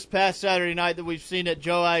crowd this past Saturday night that we've seen at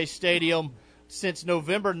Joe Ice Stadium since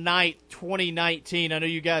November 9th, 2019. I know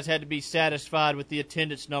you guys had to be satisfied with the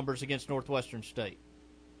attendance numbers against Northwestern State.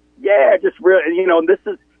 Yeah, just really,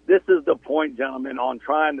 this is the point, gentlemen, on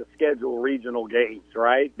trying to schedule regional games,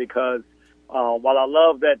 right? Because while I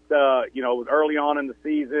love that, it was early on in the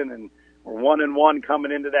season and we're 1-1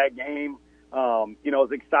 coming into that game,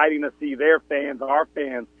 it's exciting to see their fans, our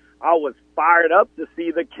fans. I was fired up to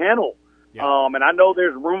see the kennel. Yeah. And I know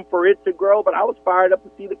there's room for it to grow, but I was fired up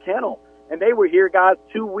to see the kennel. And they were here, guys,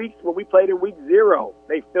 2 weeks when we played in week 0.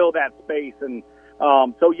 They filled that space. And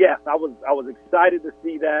so, yes, I was excited to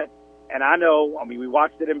see that. And I know, we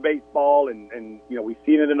watched it in baseball and we've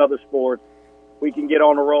seen it in other sports. We can get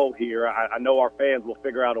on a roll here. I know our fans will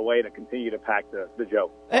figure out a way to continue to pack the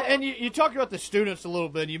Joe. And you talked about the students a little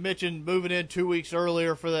bit. You mentioned moving in 2 weeks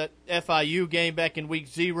earlier for that FIU game back in week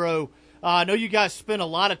 0. I know you guys spent a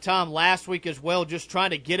lot of time last week as well just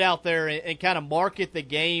trying to get out there and kind of market the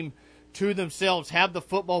game to themselves, have the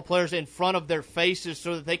football players in front of their faces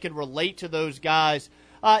so that they can relate to those guys.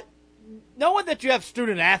 Knowing that you have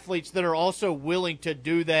student athletes that are also willing to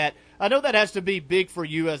do that, I know that has to be big for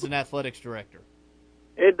you as an athletics director.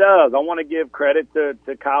 It does. I want to give credit to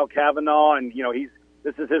Kyle Cavanaugh, and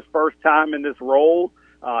this is his first time in this role.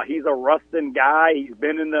 He's a Ruston guy. He's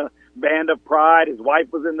been in the Band of Pride. His wife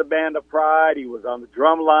was in the Band of Pride. He was on the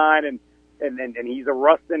drum line, and he's a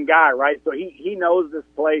Ruston guy, right? So he knows this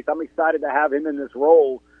place. I'm excited to have him in this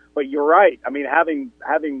role. But you're right. Having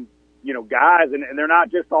guys, and they're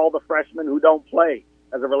not just all the freshmen who don't play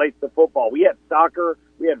as it relates to football. We had soccer,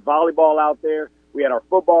 we had volleyball out there, we had our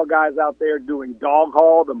football guys out there doing dog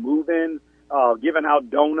haul, the move-in, giving out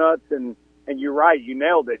donuts, and you're right, you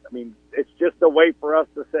nailed it. It's just a way for us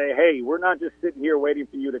to say, hey, we're not just sitting here waiting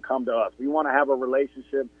for you to come to us. We want to have a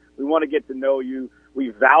relationship. We want to get to know you. We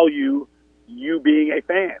value you being a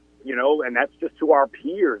fan, and that's just to our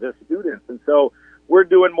peers as students. And so we're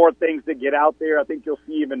doing more things to get out there. I think you'll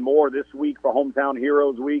see even more this week for Hometown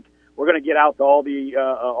Heroes Week. We're going to get out to all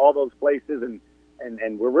those places,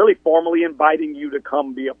 and we're really formally inviting you to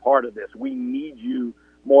come be a part of this. We need you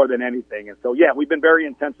more than anything. And so, yeah, we've been very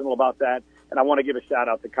intentional about that, and I want to give a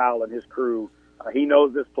shout-out to Kyle and his crew. He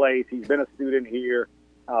knows this place. He's been a student here,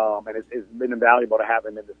 and it's been invaluable to have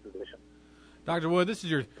him in this position. Dr. Wood, this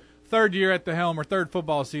is your third year at the helm, or third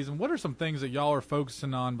football season. What are some things that y'all are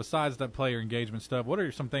focusing on besides that player engagement stuff? What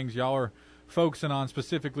are some things y'all are focusing on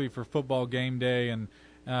specifically for football game day, and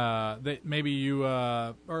that maybe you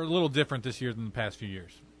are a little different this year than the past few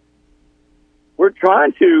years? We're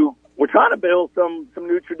trying to build some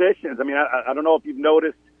new traditions. I don't know if you've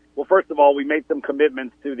noticed. Well, first of all, we made some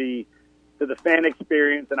commitments to the fan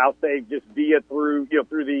experience, and I'll say just via through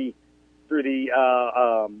the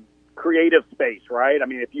creative space, right?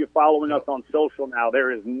 If you're following us on social now,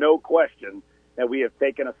 there is no question that we have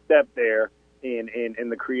taken a step there in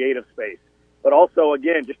the creative space. But also,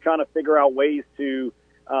 again, just trying to figure out ways to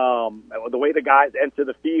the way the guys enter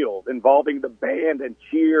the field, involving the band and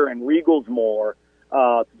cheer and Regals more,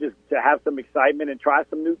 to have some excitement and try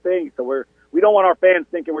some new things. So we don't want our fans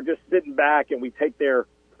thinking we're just sitting back and we take their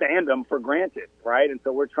fandom for granted, right? And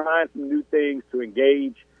so we're trying some new things to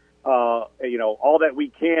engage. All that we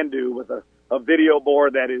can do with a video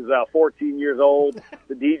board that is 14 years old.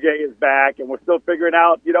 The DJ is back, and we're still figuring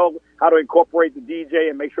out, how to incorporate the DJ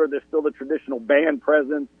and make sure there's still the traditional band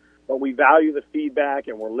presence. But we value the feedback,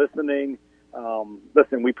 and we're listening.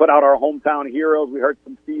 Listen, we put out our Hometown Heroes. We heard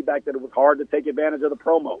some feedback that it was hard to take advantage of the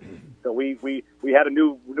promo. So we had a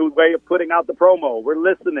new way of putting out the promo. We're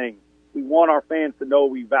listening. We want our fans to know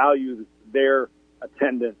we value their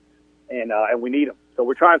attendance, and we need them. So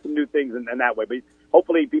we're trying some new things in that way. But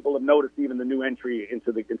hopefully people have noticed even the new entry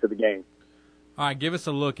into the game. All right, give us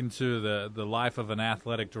a look into the life of an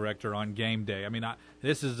athletic director on game day.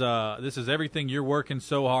 This is everything you're working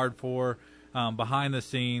so hard for behind the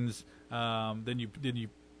scenes. Then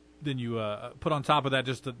you put on top of that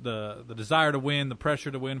just the desire to win, the pressure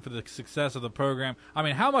to win for the success of the program.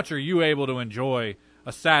 How much are you able to enjoy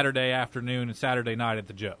a Saturday afternoon and Saturday night at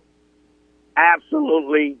the Joe?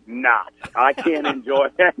 Absolutely not. I can't enjoy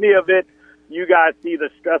any of it. You guys see the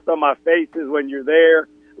stress on my faces when you're there.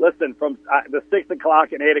 Listen, from the 6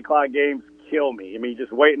 o'clock and 8 o'clock games kill me.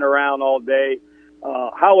 Just waiting around all day.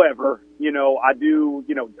 However, I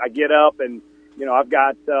get up and, I've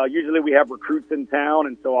got, usually we have recruits in town,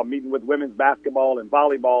 and so I'm meeting with women's basketball and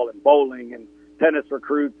volleyball and bowling and tennis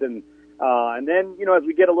recruits, and And then, as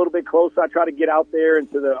we get a little bit closer, I try to get out there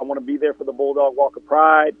I want to be there for the Bulldog Walk of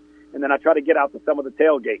Pride. And then I try to get out to some of the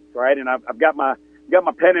tailgates, right? And I've got my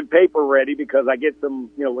pen and paper ready because I get some,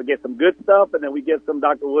 we get some good stuff, and then we get some,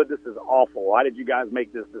 Dr. Wood, this is awful. Why did you guys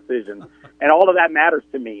make this decision? And all of that matters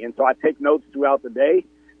to me. And so I take notes throughout the day.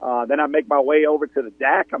 Then I make my way over to the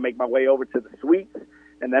DAC. I make my way over to the suites.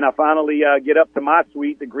 And then I finally get up to my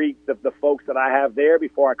suite to greet the folks that I have there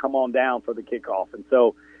before I come on down for the kickoff. And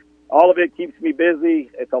so all of it keeps me busy.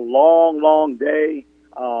 It's a long, long day.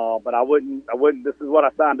 But I wouldn't, this is what I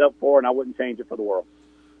signed up for, and I wouldn't change it for the world.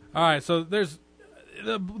 All right, so there's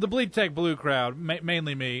the Bleed Tech Blue crowd,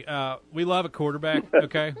 mainly me. We love a quarterback,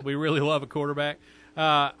 okay? We really love a quarterback.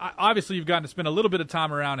 Obviously, you've gotten to spend a little bit of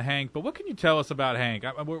time around Hank, but what can you tell us about Hank?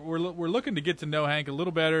 We're looking to get to know Hank a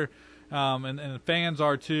little better, and the fans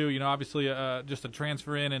are too. Obviously, just a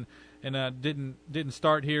transfer in and didn't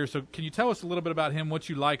start here. So can you tell us a little bit about him, what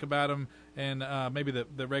you like about him, and maybe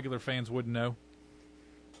the regular fans wouldn't know?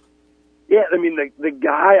 Yeah, I mean, the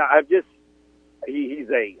guy, he's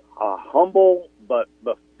a humble but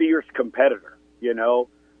fierce competitor,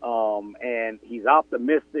 and he's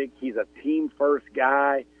optimistic. He's a team-first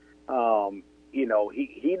guy. He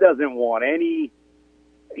doesn't want any,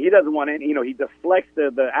 he deflects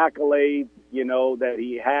the accolades, that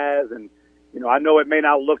he has. And, I know it may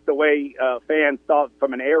not look the way fans thought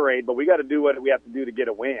from an air raid, but we got to do what we have to do to get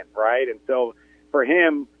a win, right? And so for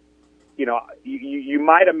him, you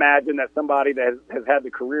might imagine that somebody that has had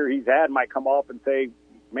the career he's had might come off and say,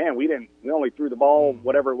 man, we only threw the ball,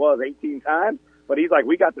 whatever it was, 18 times. But he's like,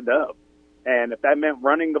 we got the dub. And if that meant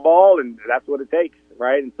running the ball, and that's what it takes,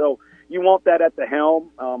 right? And so you want that at the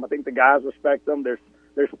helm. I think the guys respect them. They're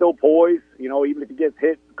still poised, even if he gets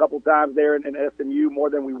hit a couple times there in SMU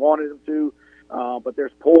more than we wanted him to. But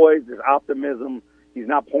there's poise, there's optimism. He's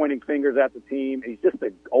not pointing fingers at the team. He's just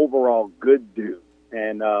an overall good dude.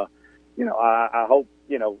 And, I hope,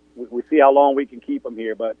 we see how long we can keep him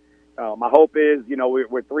here. But my hope is,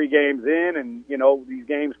 we're 3 games in, and, these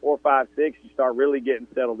games 4, 5, 6, you start really getting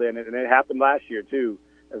settled in. And it happened last year, too,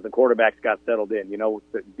 as the quarterbacks got settled in.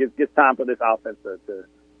 It gets time for this offense to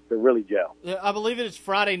really gel. Yeah, I believe it is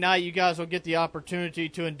Friday night. You guys will get the opportunity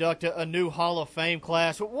to induct a new Hall of Fame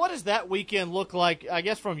class. What does that weekend look like, I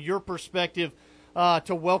guess, from your perspective,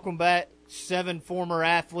 to welcome back 7 former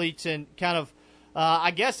athletes and kind of,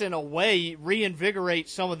 I guess in a way, reinvigorate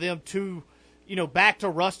some of them to, back to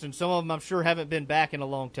Ruston. Some of them I'm sure haven't been back in a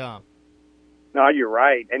long time. No, you're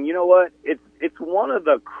right. And you know what? It's one of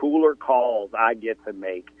the cooler calls I get to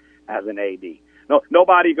make as an AD. No,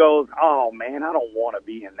 nobody goes, oh man, I don't want to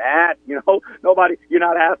be in that. Nobody. You're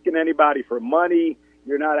not asking anybody for money.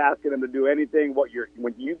 You're not asking them to do anything.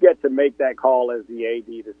 When you get to make that call as the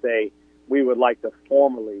AD to say, we would like to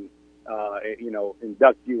formally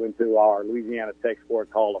induct you into our Louisiana Tech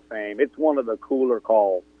Sports Hall of Fame. It's one of the cooler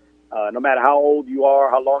calls. No matter how old you are,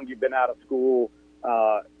 how long you've been out of school,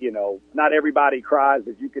 not everybody cries,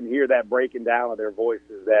 but you can hear that breaking down of their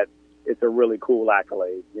voices that it's a really cool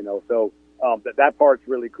accolade, So that part's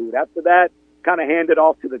really cool. After that, kind of hand it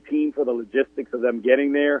off to the team for the logistics of them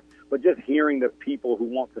getting there, but just hearing the people who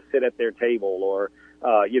want to sit at their table or,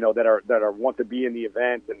 that want to be in the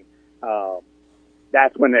event. And,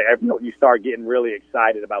 that's when you start getting really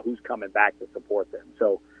excited about who's coming back to support them.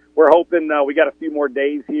 So we're hoping we got a few more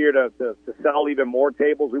days here to sell even more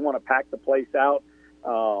tables. We want to pack the place out.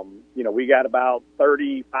 We got about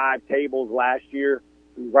 35 tables last year,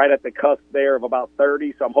 right at the cusp there of about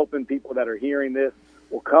 30. So I'm hoping people that are hearing this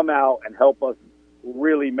will come out and help us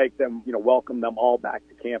really make them, welcome them all back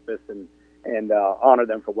to campus and honor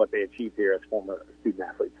them for what they achieved here as former student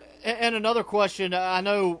athletes. And another question, I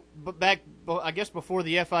know before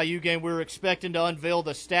the FIU game, we were expecting to unveil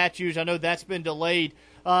the statues. I know that's been delayed.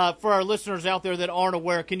 For our listeners out there that aren't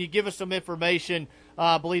aware, can you give us some information?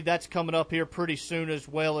 I believe that's coming up here pretty soon as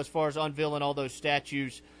well, as far as unveiling all those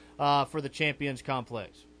statues for the Champions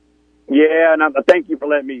Complex. Yeah, and thank you for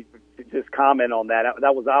letting me just comment on that.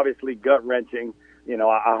 That was obviously gut-wrenching.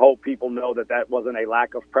 I hope people know that wasn't a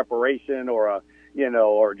lack of preparation or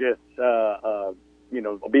just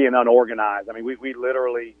being unorganized. I mean, we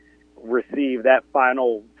literally received that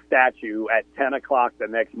final statue at 10 o'clock the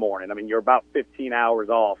next morning. I mean, you're about 15 hours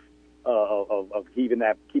off of keeping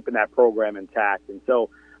that program intact. And so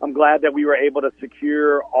I'm glad that we were able to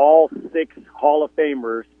secure all 6 Hall of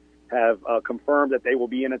Famers have confirmed that they will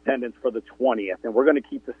be in attendance for the 20th. And we're going to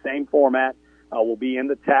keep the same format. We'll be in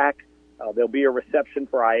the TAC. There'll be a reception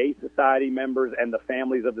for IA Society members and the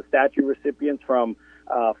families of the statue recipients from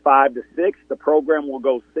 5 to 6. The program will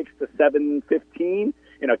go 6 to 7:15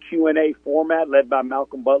 in a Q&A format led by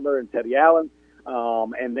Malcolm Butler and Teddy Allen.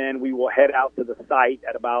 And then we will head out to the site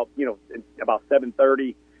at about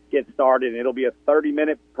 7:30, get started. And it'll be a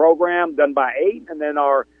 30-minute program done by 8, and then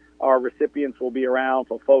our recipients will be around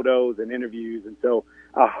for photos and interviews. And so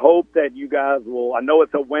I hope that you guys will. I know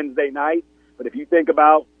it's a Wednesday night, but if you think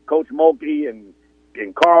about Coach Mulkey and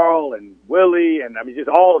Carl and Willie and just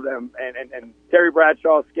all of them and Terry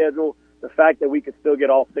Bradshaw's schedule, the fact that we could still get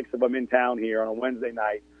all 6 of them in town here on a Wednesday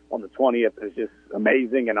night on the 20th is just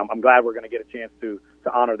amazing, and I'm glad we're going to get a chance to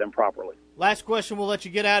honor them properly. Last question, we'll let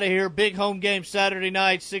you get out of here. Big home game Saturday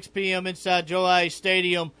night, 6 p.m. inside Joe Ice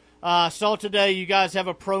Stadium. Saw today you guys have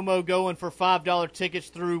a promo going for $5 tickets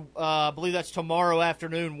through, I believe that's tomorrow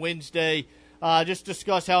afternoon, Wednesday. Just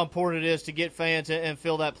discuss how important it is to get fans and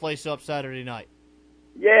fill that place up Saturday night.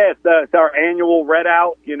 Yeah, it's our annual red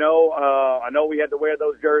out. I know we had to wear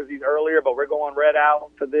those jerseys earlier, but we're going red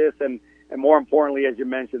out for this. And more importantly, as you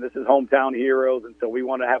mentioned, this is Hometown Heroes, and so we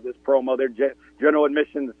want to have this promo. There's general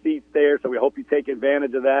admission seats there, so we hope you take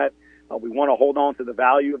advantage of that. We want to hold on to the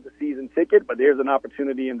value of the season ticket, but there's an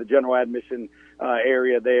opportunity in the general admission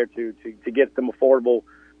area there to get some affordable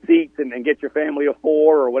seats and get your family of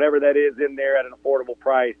 4 or whatever that is in there at an affordable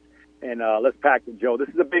price. And let's pack it, Joe. This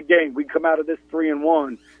is a big game. We come out of this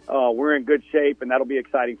 3-1. We're in good shape, and that'll be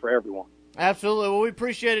exciting for everyone. Absolutely. Well, we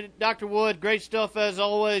appreciate it, Dr. Wood. Great stuff as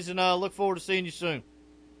always, and look forward to seeing you soon.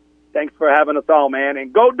 Thanks for having us all, man.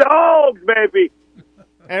 And go Dogs, baby!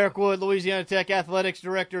 Eric Wood, Louisiana Tech Athletics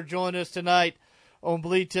Director, joined us tonight on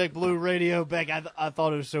Bleed Tech Blue Radio. Beck, I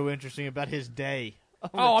thought it was so interesting about his day.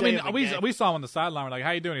 We saw him on the sideline. We're like,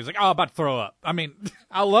 how you doing? He's like, about to throw up. I mean,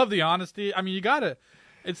 I love the honesty. I mean, you got to –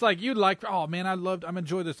 it's like you'd like, oh, man, I'm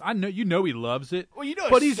enjoy this. I know he loves it. Well,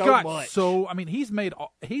 but he's so got much. he's made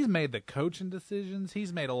the coaching decisions.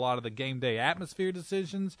 He's made a lot of the game day atmosphere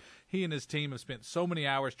decisions. He and his team have spent so many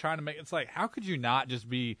hours trying to make it's like, how could you not just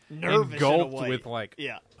be nervous engulfed with like,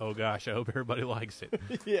 yeah, oh gosh, I hope everybody likes it.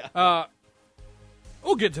 Yeah.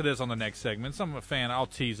 We'll get to this on the next segment. Some fan, I'll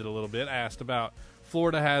tease it a little bit, asked about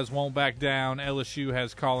Florida has Won't Back Down, LSU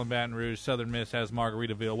has Callin' Baton Rouge, Southern Miss has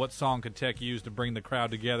Margaritaville. What song could Tech use to bring the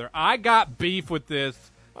crowd together? I got beef with this.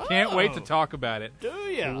 Can't wait to talk about it. Do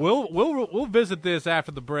ya? We'll visit this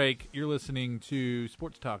after the break. You're listening to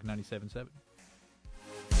Sports Talk 97.7.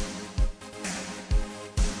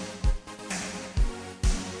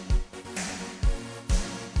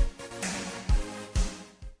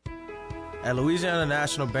 At Louisiana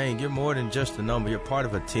National Bank, you're more than just a number. You're part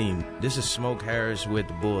of a team. This is Smoke Harris with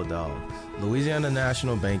the Bulldogs. Louisiana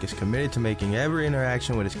National Bank is committed to making every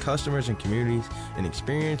interaction with its customers and communities an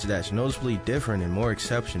experience that's noticeably different and more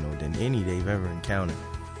exceptional than any they've ever encountered.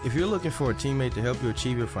 If you're looking for a teammate to help you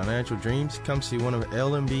achieve your financial dreams, come see one of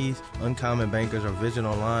LNB's Uncommon Bankers or visit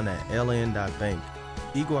online at ln.bank.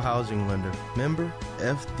 Equal housing lender. Member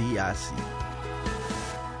FDIC.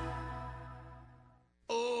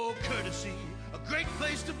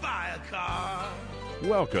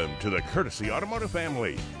 Welcome to the Courtesy Automotive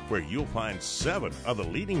family, where you'll find 7 of the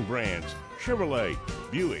leading brands: Chevrolet,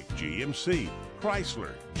 Buick, GMC, Chrysler,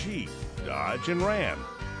 Jeep, Dodge, and Ram.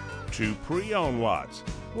 2 pre-owned lots,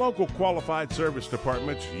 local qualified service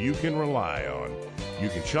departments you can rely on. You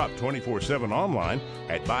can shop 24/7 online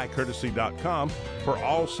at buycourtesy.com for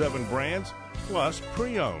all 7 brands, plus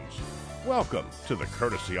pre-owns. Welcome to the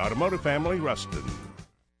Courtesy Automotive family, Ruston.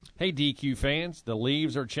 Hey, DQ fans, the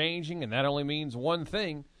leaves are changing, and that only means one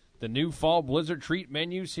thing. The new fall Blizzard treat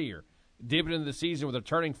menu's here. Dip it into the season with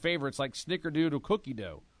returning favorites like Snickerdoodle Cookie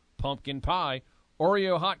Dough, Pumpkin Pie,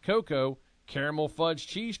 Oreo Hot Cocoa, Caramel Fudge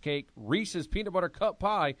Cheesecake, Reese's Peanut Butter Cup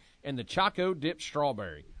Pie, and the Choco Dipped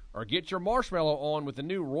Strawberry. Or get your marshmallow on with the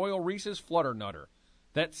new Royal Reese's Flutter Nutter.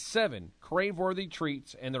 That's 7 crave-worthy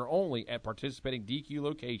treats, and they're only at participating DQ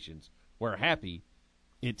locations, where happy,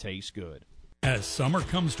 it tastes good. As summer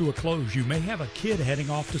comes to a close, you may have a kid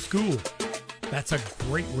heading off to school. That's a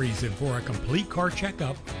great reason for a complete car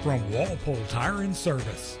checkup from Walpole Tire and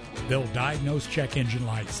Service. They'll diagnose check engine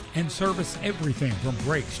lights and service everything from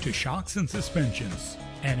brakes to shocks and suspensions.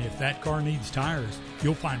 And if that car needs tires,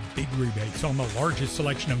 you'll find big rebates on the largest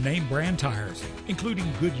selection of name brand tires, including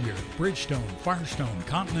Goodyear, Bridgestone, Firestone,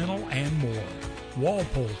 Continental, and more.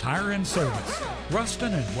 Walpole Tire and Service,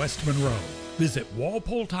 Ruston and West Monroe. Visit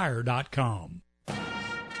walpoletire.com.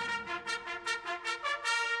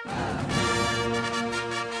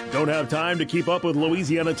 Don't have time to keep up with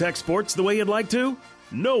Louisiana Tech sports the way you'd like to?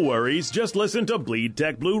 No worries, just listen to Bleed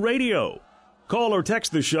Tech Blue Radio. Call or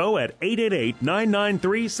text the show at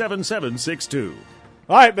 888-993-7762.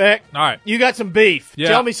 All right, Beck. All right. You got some beef. Yeah.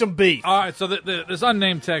 Tell me some beef. All right, so this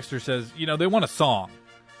unnamed texter says, they want a song.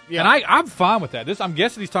 Yeah. And I'm fine with that. I'm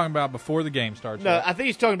guessing he's talking about before the game starts. No, right? I think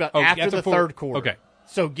he's talking about after the third quarter. Okay.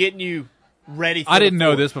 So getting you ready for I didn't the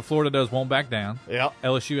know fourth. this, but Florida does won't back down. Yep.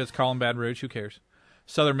 LSU has Colin Bad Rouge. Who cares?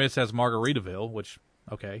 Southern Miss has Margaritaville, which,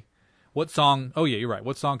 okay. What song? Oh, yeah, you're right.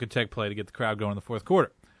 What song could Tech play to get the crowd going in the fourth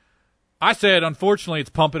quarter? I said, unfortunately, it's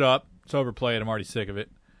Pump It Up. It's overplayed. I'm already sick of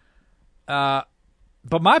it.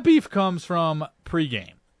 But my beef comes from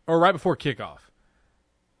pregame or right before kickoff.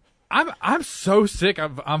 I'm so sick.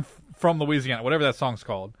 I'm from Louisiana, whatever that song's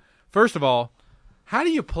called. First of all, how do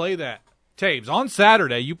you play that, Taves? On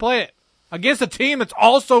Saturday, you play it against a team that's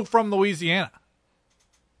also from Louisiana.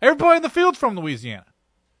 Everybody in the field's from Louisiana.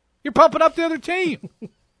 You're pumping up the other team.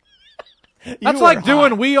 That's like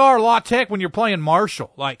doing We Are La Tech when you're playing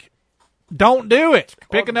Marshall. Like, don't do it.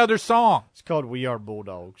 Pick another song. It's called We Are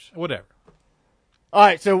Bulldogs. Whatever.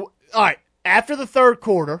 All right. After the third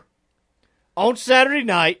quarter, on Saturday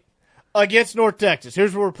night against North Texas,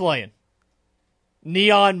 here's what we're playing.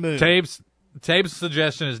 Neon Moon. Tabe's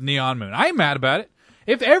suggestion is Neon Moon. I ain't mad about it.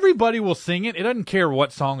 If everybody will sing it, it doesn't care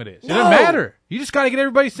what song it is. It doesn't matter. You just got to get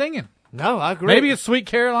everybody singing. No, I agree. Maybe it's Sweet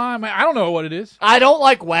Caroline. I don't know what it is. I don't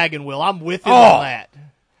like Wagon Wheel. I'm with you on that.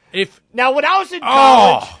 Now, when I was in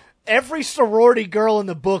college, every sorority girl in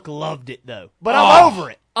the book loved it, though. But I'm over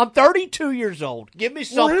it. I'm 32 years old. Give me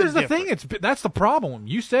something Well, here's the different. thing. That's the problem.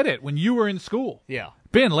 You said it when you were in school. Yeah.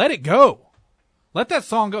 Ben, let it go. Let that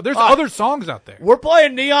song go. There's other songs out there. We're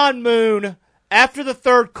playing Neon Moon after the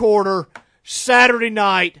third quarter, Saturday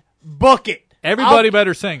night. Book it. Everybody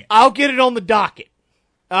better sing it. I'll get it on the docket.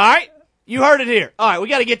 All right? You heard it here. All right, we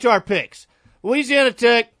got to get to our picks. Louisiana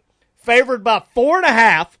Tech favored by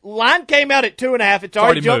 4.5. Line came out at 2.5. It's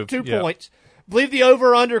already jumped 2 points. Believe the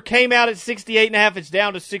over-under came out at 68.5. It's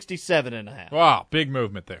down to 67.5. Wow, big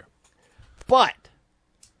movement there. But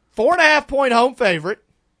 4.5-point home favorite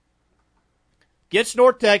gets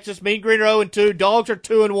North Texas. Mean Green are 0-2. Dogs are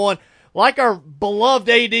 2-1. Like our beloved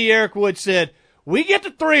AD Eric Wood said, we get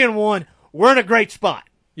to 3-1. We're in a great spot.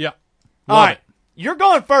 Yeah. All right. You're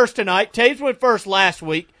going first tonight. Taves went first last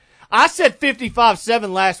week. I said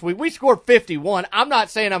 55-7 last week. We scored 51. I'm not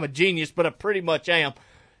saying I'm a genius, but I pretty much am.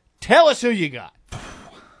 Tell us who you got.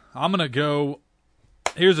 I'm going to go.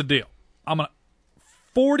 Here's the deal. I'm going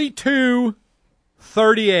to 42-38.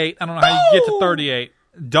 I don't know how you get to 38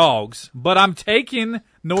 dogs, but I'm taking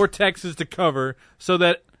North Texas to cover so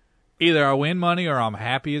that either I win money or I'm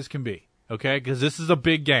happy as can be. Okay? Because this is a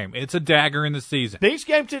big game. It's a dagger in the season. Biggest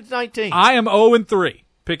game since 19. I am 0-3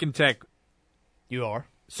 picking Tech. You are.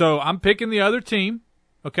 So I'm picking the other team.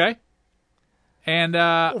 Okay? And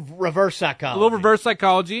reverse psychology. A little reverse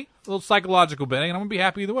psychology, a little psychological betting, and I'm going to be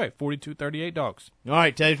happy either way. 42-38 dogs. All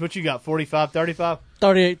right, Taves, what you got? 45-35?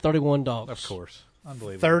 38-31 dogs. Of course.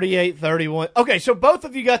 Unbelievable. 38-31. Okay, so both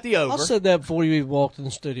of you got the over. I said that before you even walked in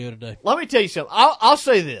the studio today. Let me tell you something. I'll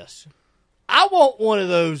say this. I want one of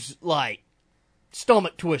those, like,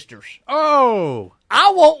 stomach twisters. Oh.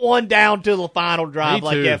 I want one down to the final drive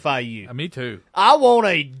like FIU. Me too. I want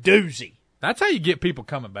a doozy. That's how you get people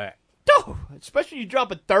coming back. Oh, especially you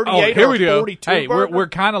drop a 38 here or we a go. 42 Hey, burger. we're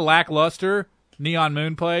kind of lackluster. Neon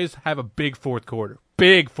Moon plays. Have a big fourth quarter.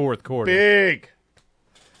 Big fourth quarter. Big.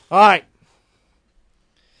 All right.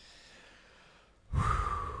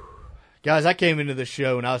 Guys, I came into the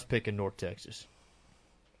show and I was picking North Texas.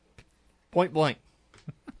 Point blank.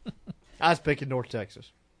 I was picking North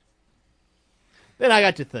Texas. Then I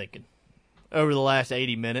got to thinking over the last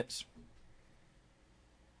 80 minutes.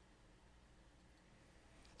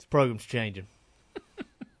 This program's changing.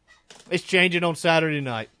 It's changing on Saturday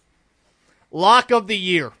night. Lock of the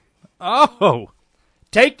year. Oh.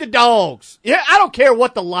 Take the dogs. Yeah, I don't care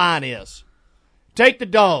what the line is. Take the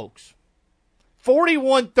dogs.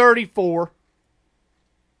 41-34.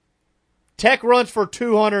 Tech runs for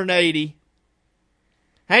 280.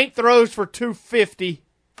 Hank throws for 250.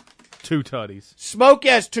 2 tutties. Smoke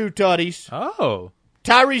has 2 tutties. Oh.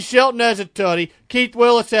 Tyrese Shelton has a tutty. Keith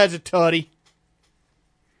Willis has a tutty.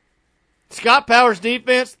 Scott Powers'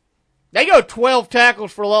 defense, they go 12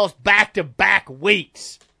 tackles for loss back-to-back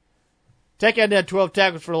weeks. Tech hadn't had 12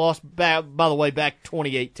 tackles for loss, by the way, back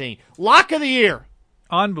 2018. Lock of the year.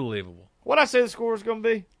 Unbelievable. What'd I say the score was going to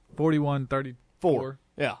be? 41-34.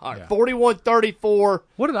 Yeah, all right. 41-34.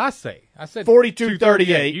 What did I say? I said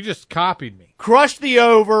 42-38. You just copied me. Crush the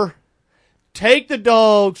over. Take the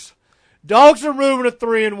dogs. Dogs are moving to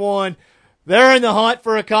 3-1. They're in the hunt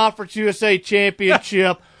for a Conference USA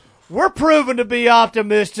championship. We're proving to be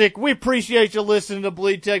optimistic. We appreciate you listening to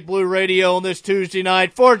Bleed Tech Blue Radio on this Tuesday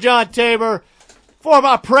night. For John Tabor, for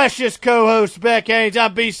my precious co-host Beck Haynes,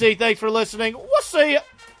 I'm BC. Thanks for listening. We'll see you.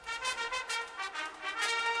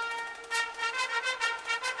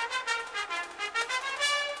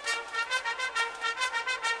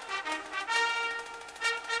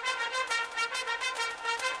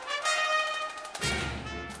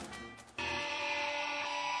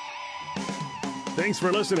 Thanks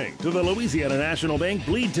for listening to the Louisiana National Bank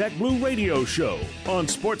Bleed Tech Blue Radio Show on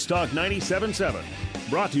Sports Talk 97.7.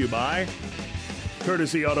 Brought to you by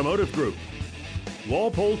Courtesy Automotive Group,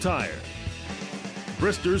 Walpole Tire,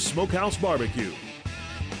 Brister's Smokehouse Barbecue,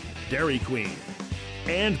 Dairy Queen,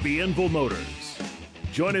 and Bienville Motors.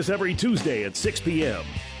 Join us every Tuesday at 6 p.m.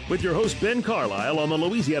 with your host Ben Carlisle on the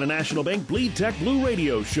Louisiana National Bank Bleed Tech Blue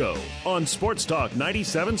Radio Show on Sports Talk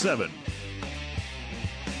 97.7.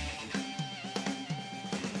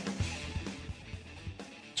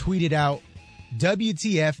 Tweeted out,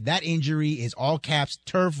 WTF, that injury is all caps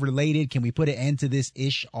turf related. Can we put an end to this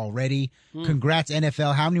ish already? Congrats,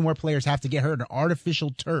 NFL. How many more players have to get hurt on artificial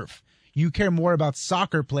turf? You care more about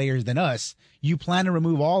soccer players than us. You plan to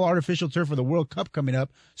remove all artificial turf for the World Cup coming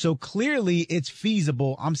up. So clearly it's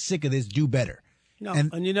feasible. I'm sick of this. Do better. No,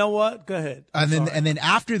 and you know what? Go ahead. And then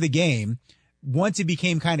after the game, once it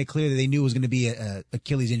became kind of clear that they knew it was going to be a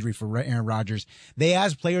Achilles injury for Aaron Rodgers, they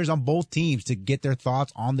asked players on both teams to get their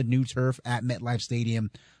thoughts on the new turf at MetLife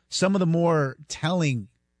Stadium. Some of the more telling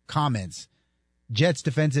comments, Jets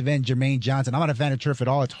defensive end Jermaine Johnson, I'm not a fan of turf at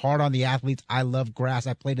all. It's hard on the athletes. I love grass.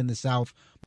 I played in the South.